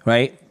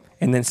 right?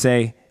 And then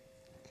say,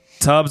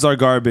 tubs are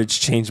garbage,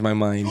 changed my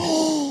mind.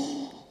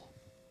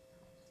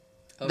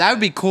 That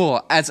would be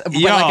cool. As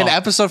like an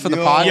episode for the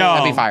pod,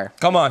 that'd be fire.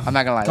 Come on. I'm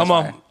not gonna lie. Come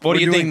on. Fire. What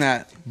do you think?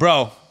 That.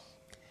 Bro.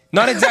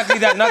 Not exactly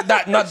that. Not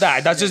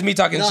that. That's just me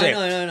talking shit.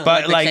 No.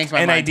 But like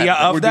an idea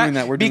of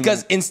that.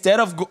 Because that.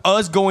 instead of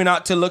us going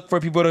out to look for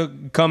people to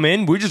come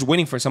in, we're just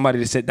waiting for somebody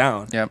to sit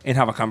down and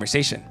have a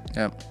conversation.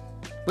 Yep.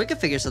 We could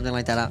figure something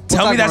like that out.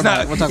 Tell me that's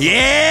not.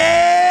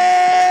 Yeah.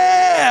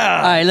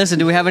 All right. Listen.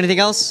 Do we have anything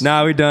else?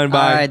 Nah, we're done.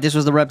 Bye. All right. This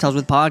was the Reptiles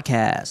with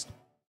Podcast.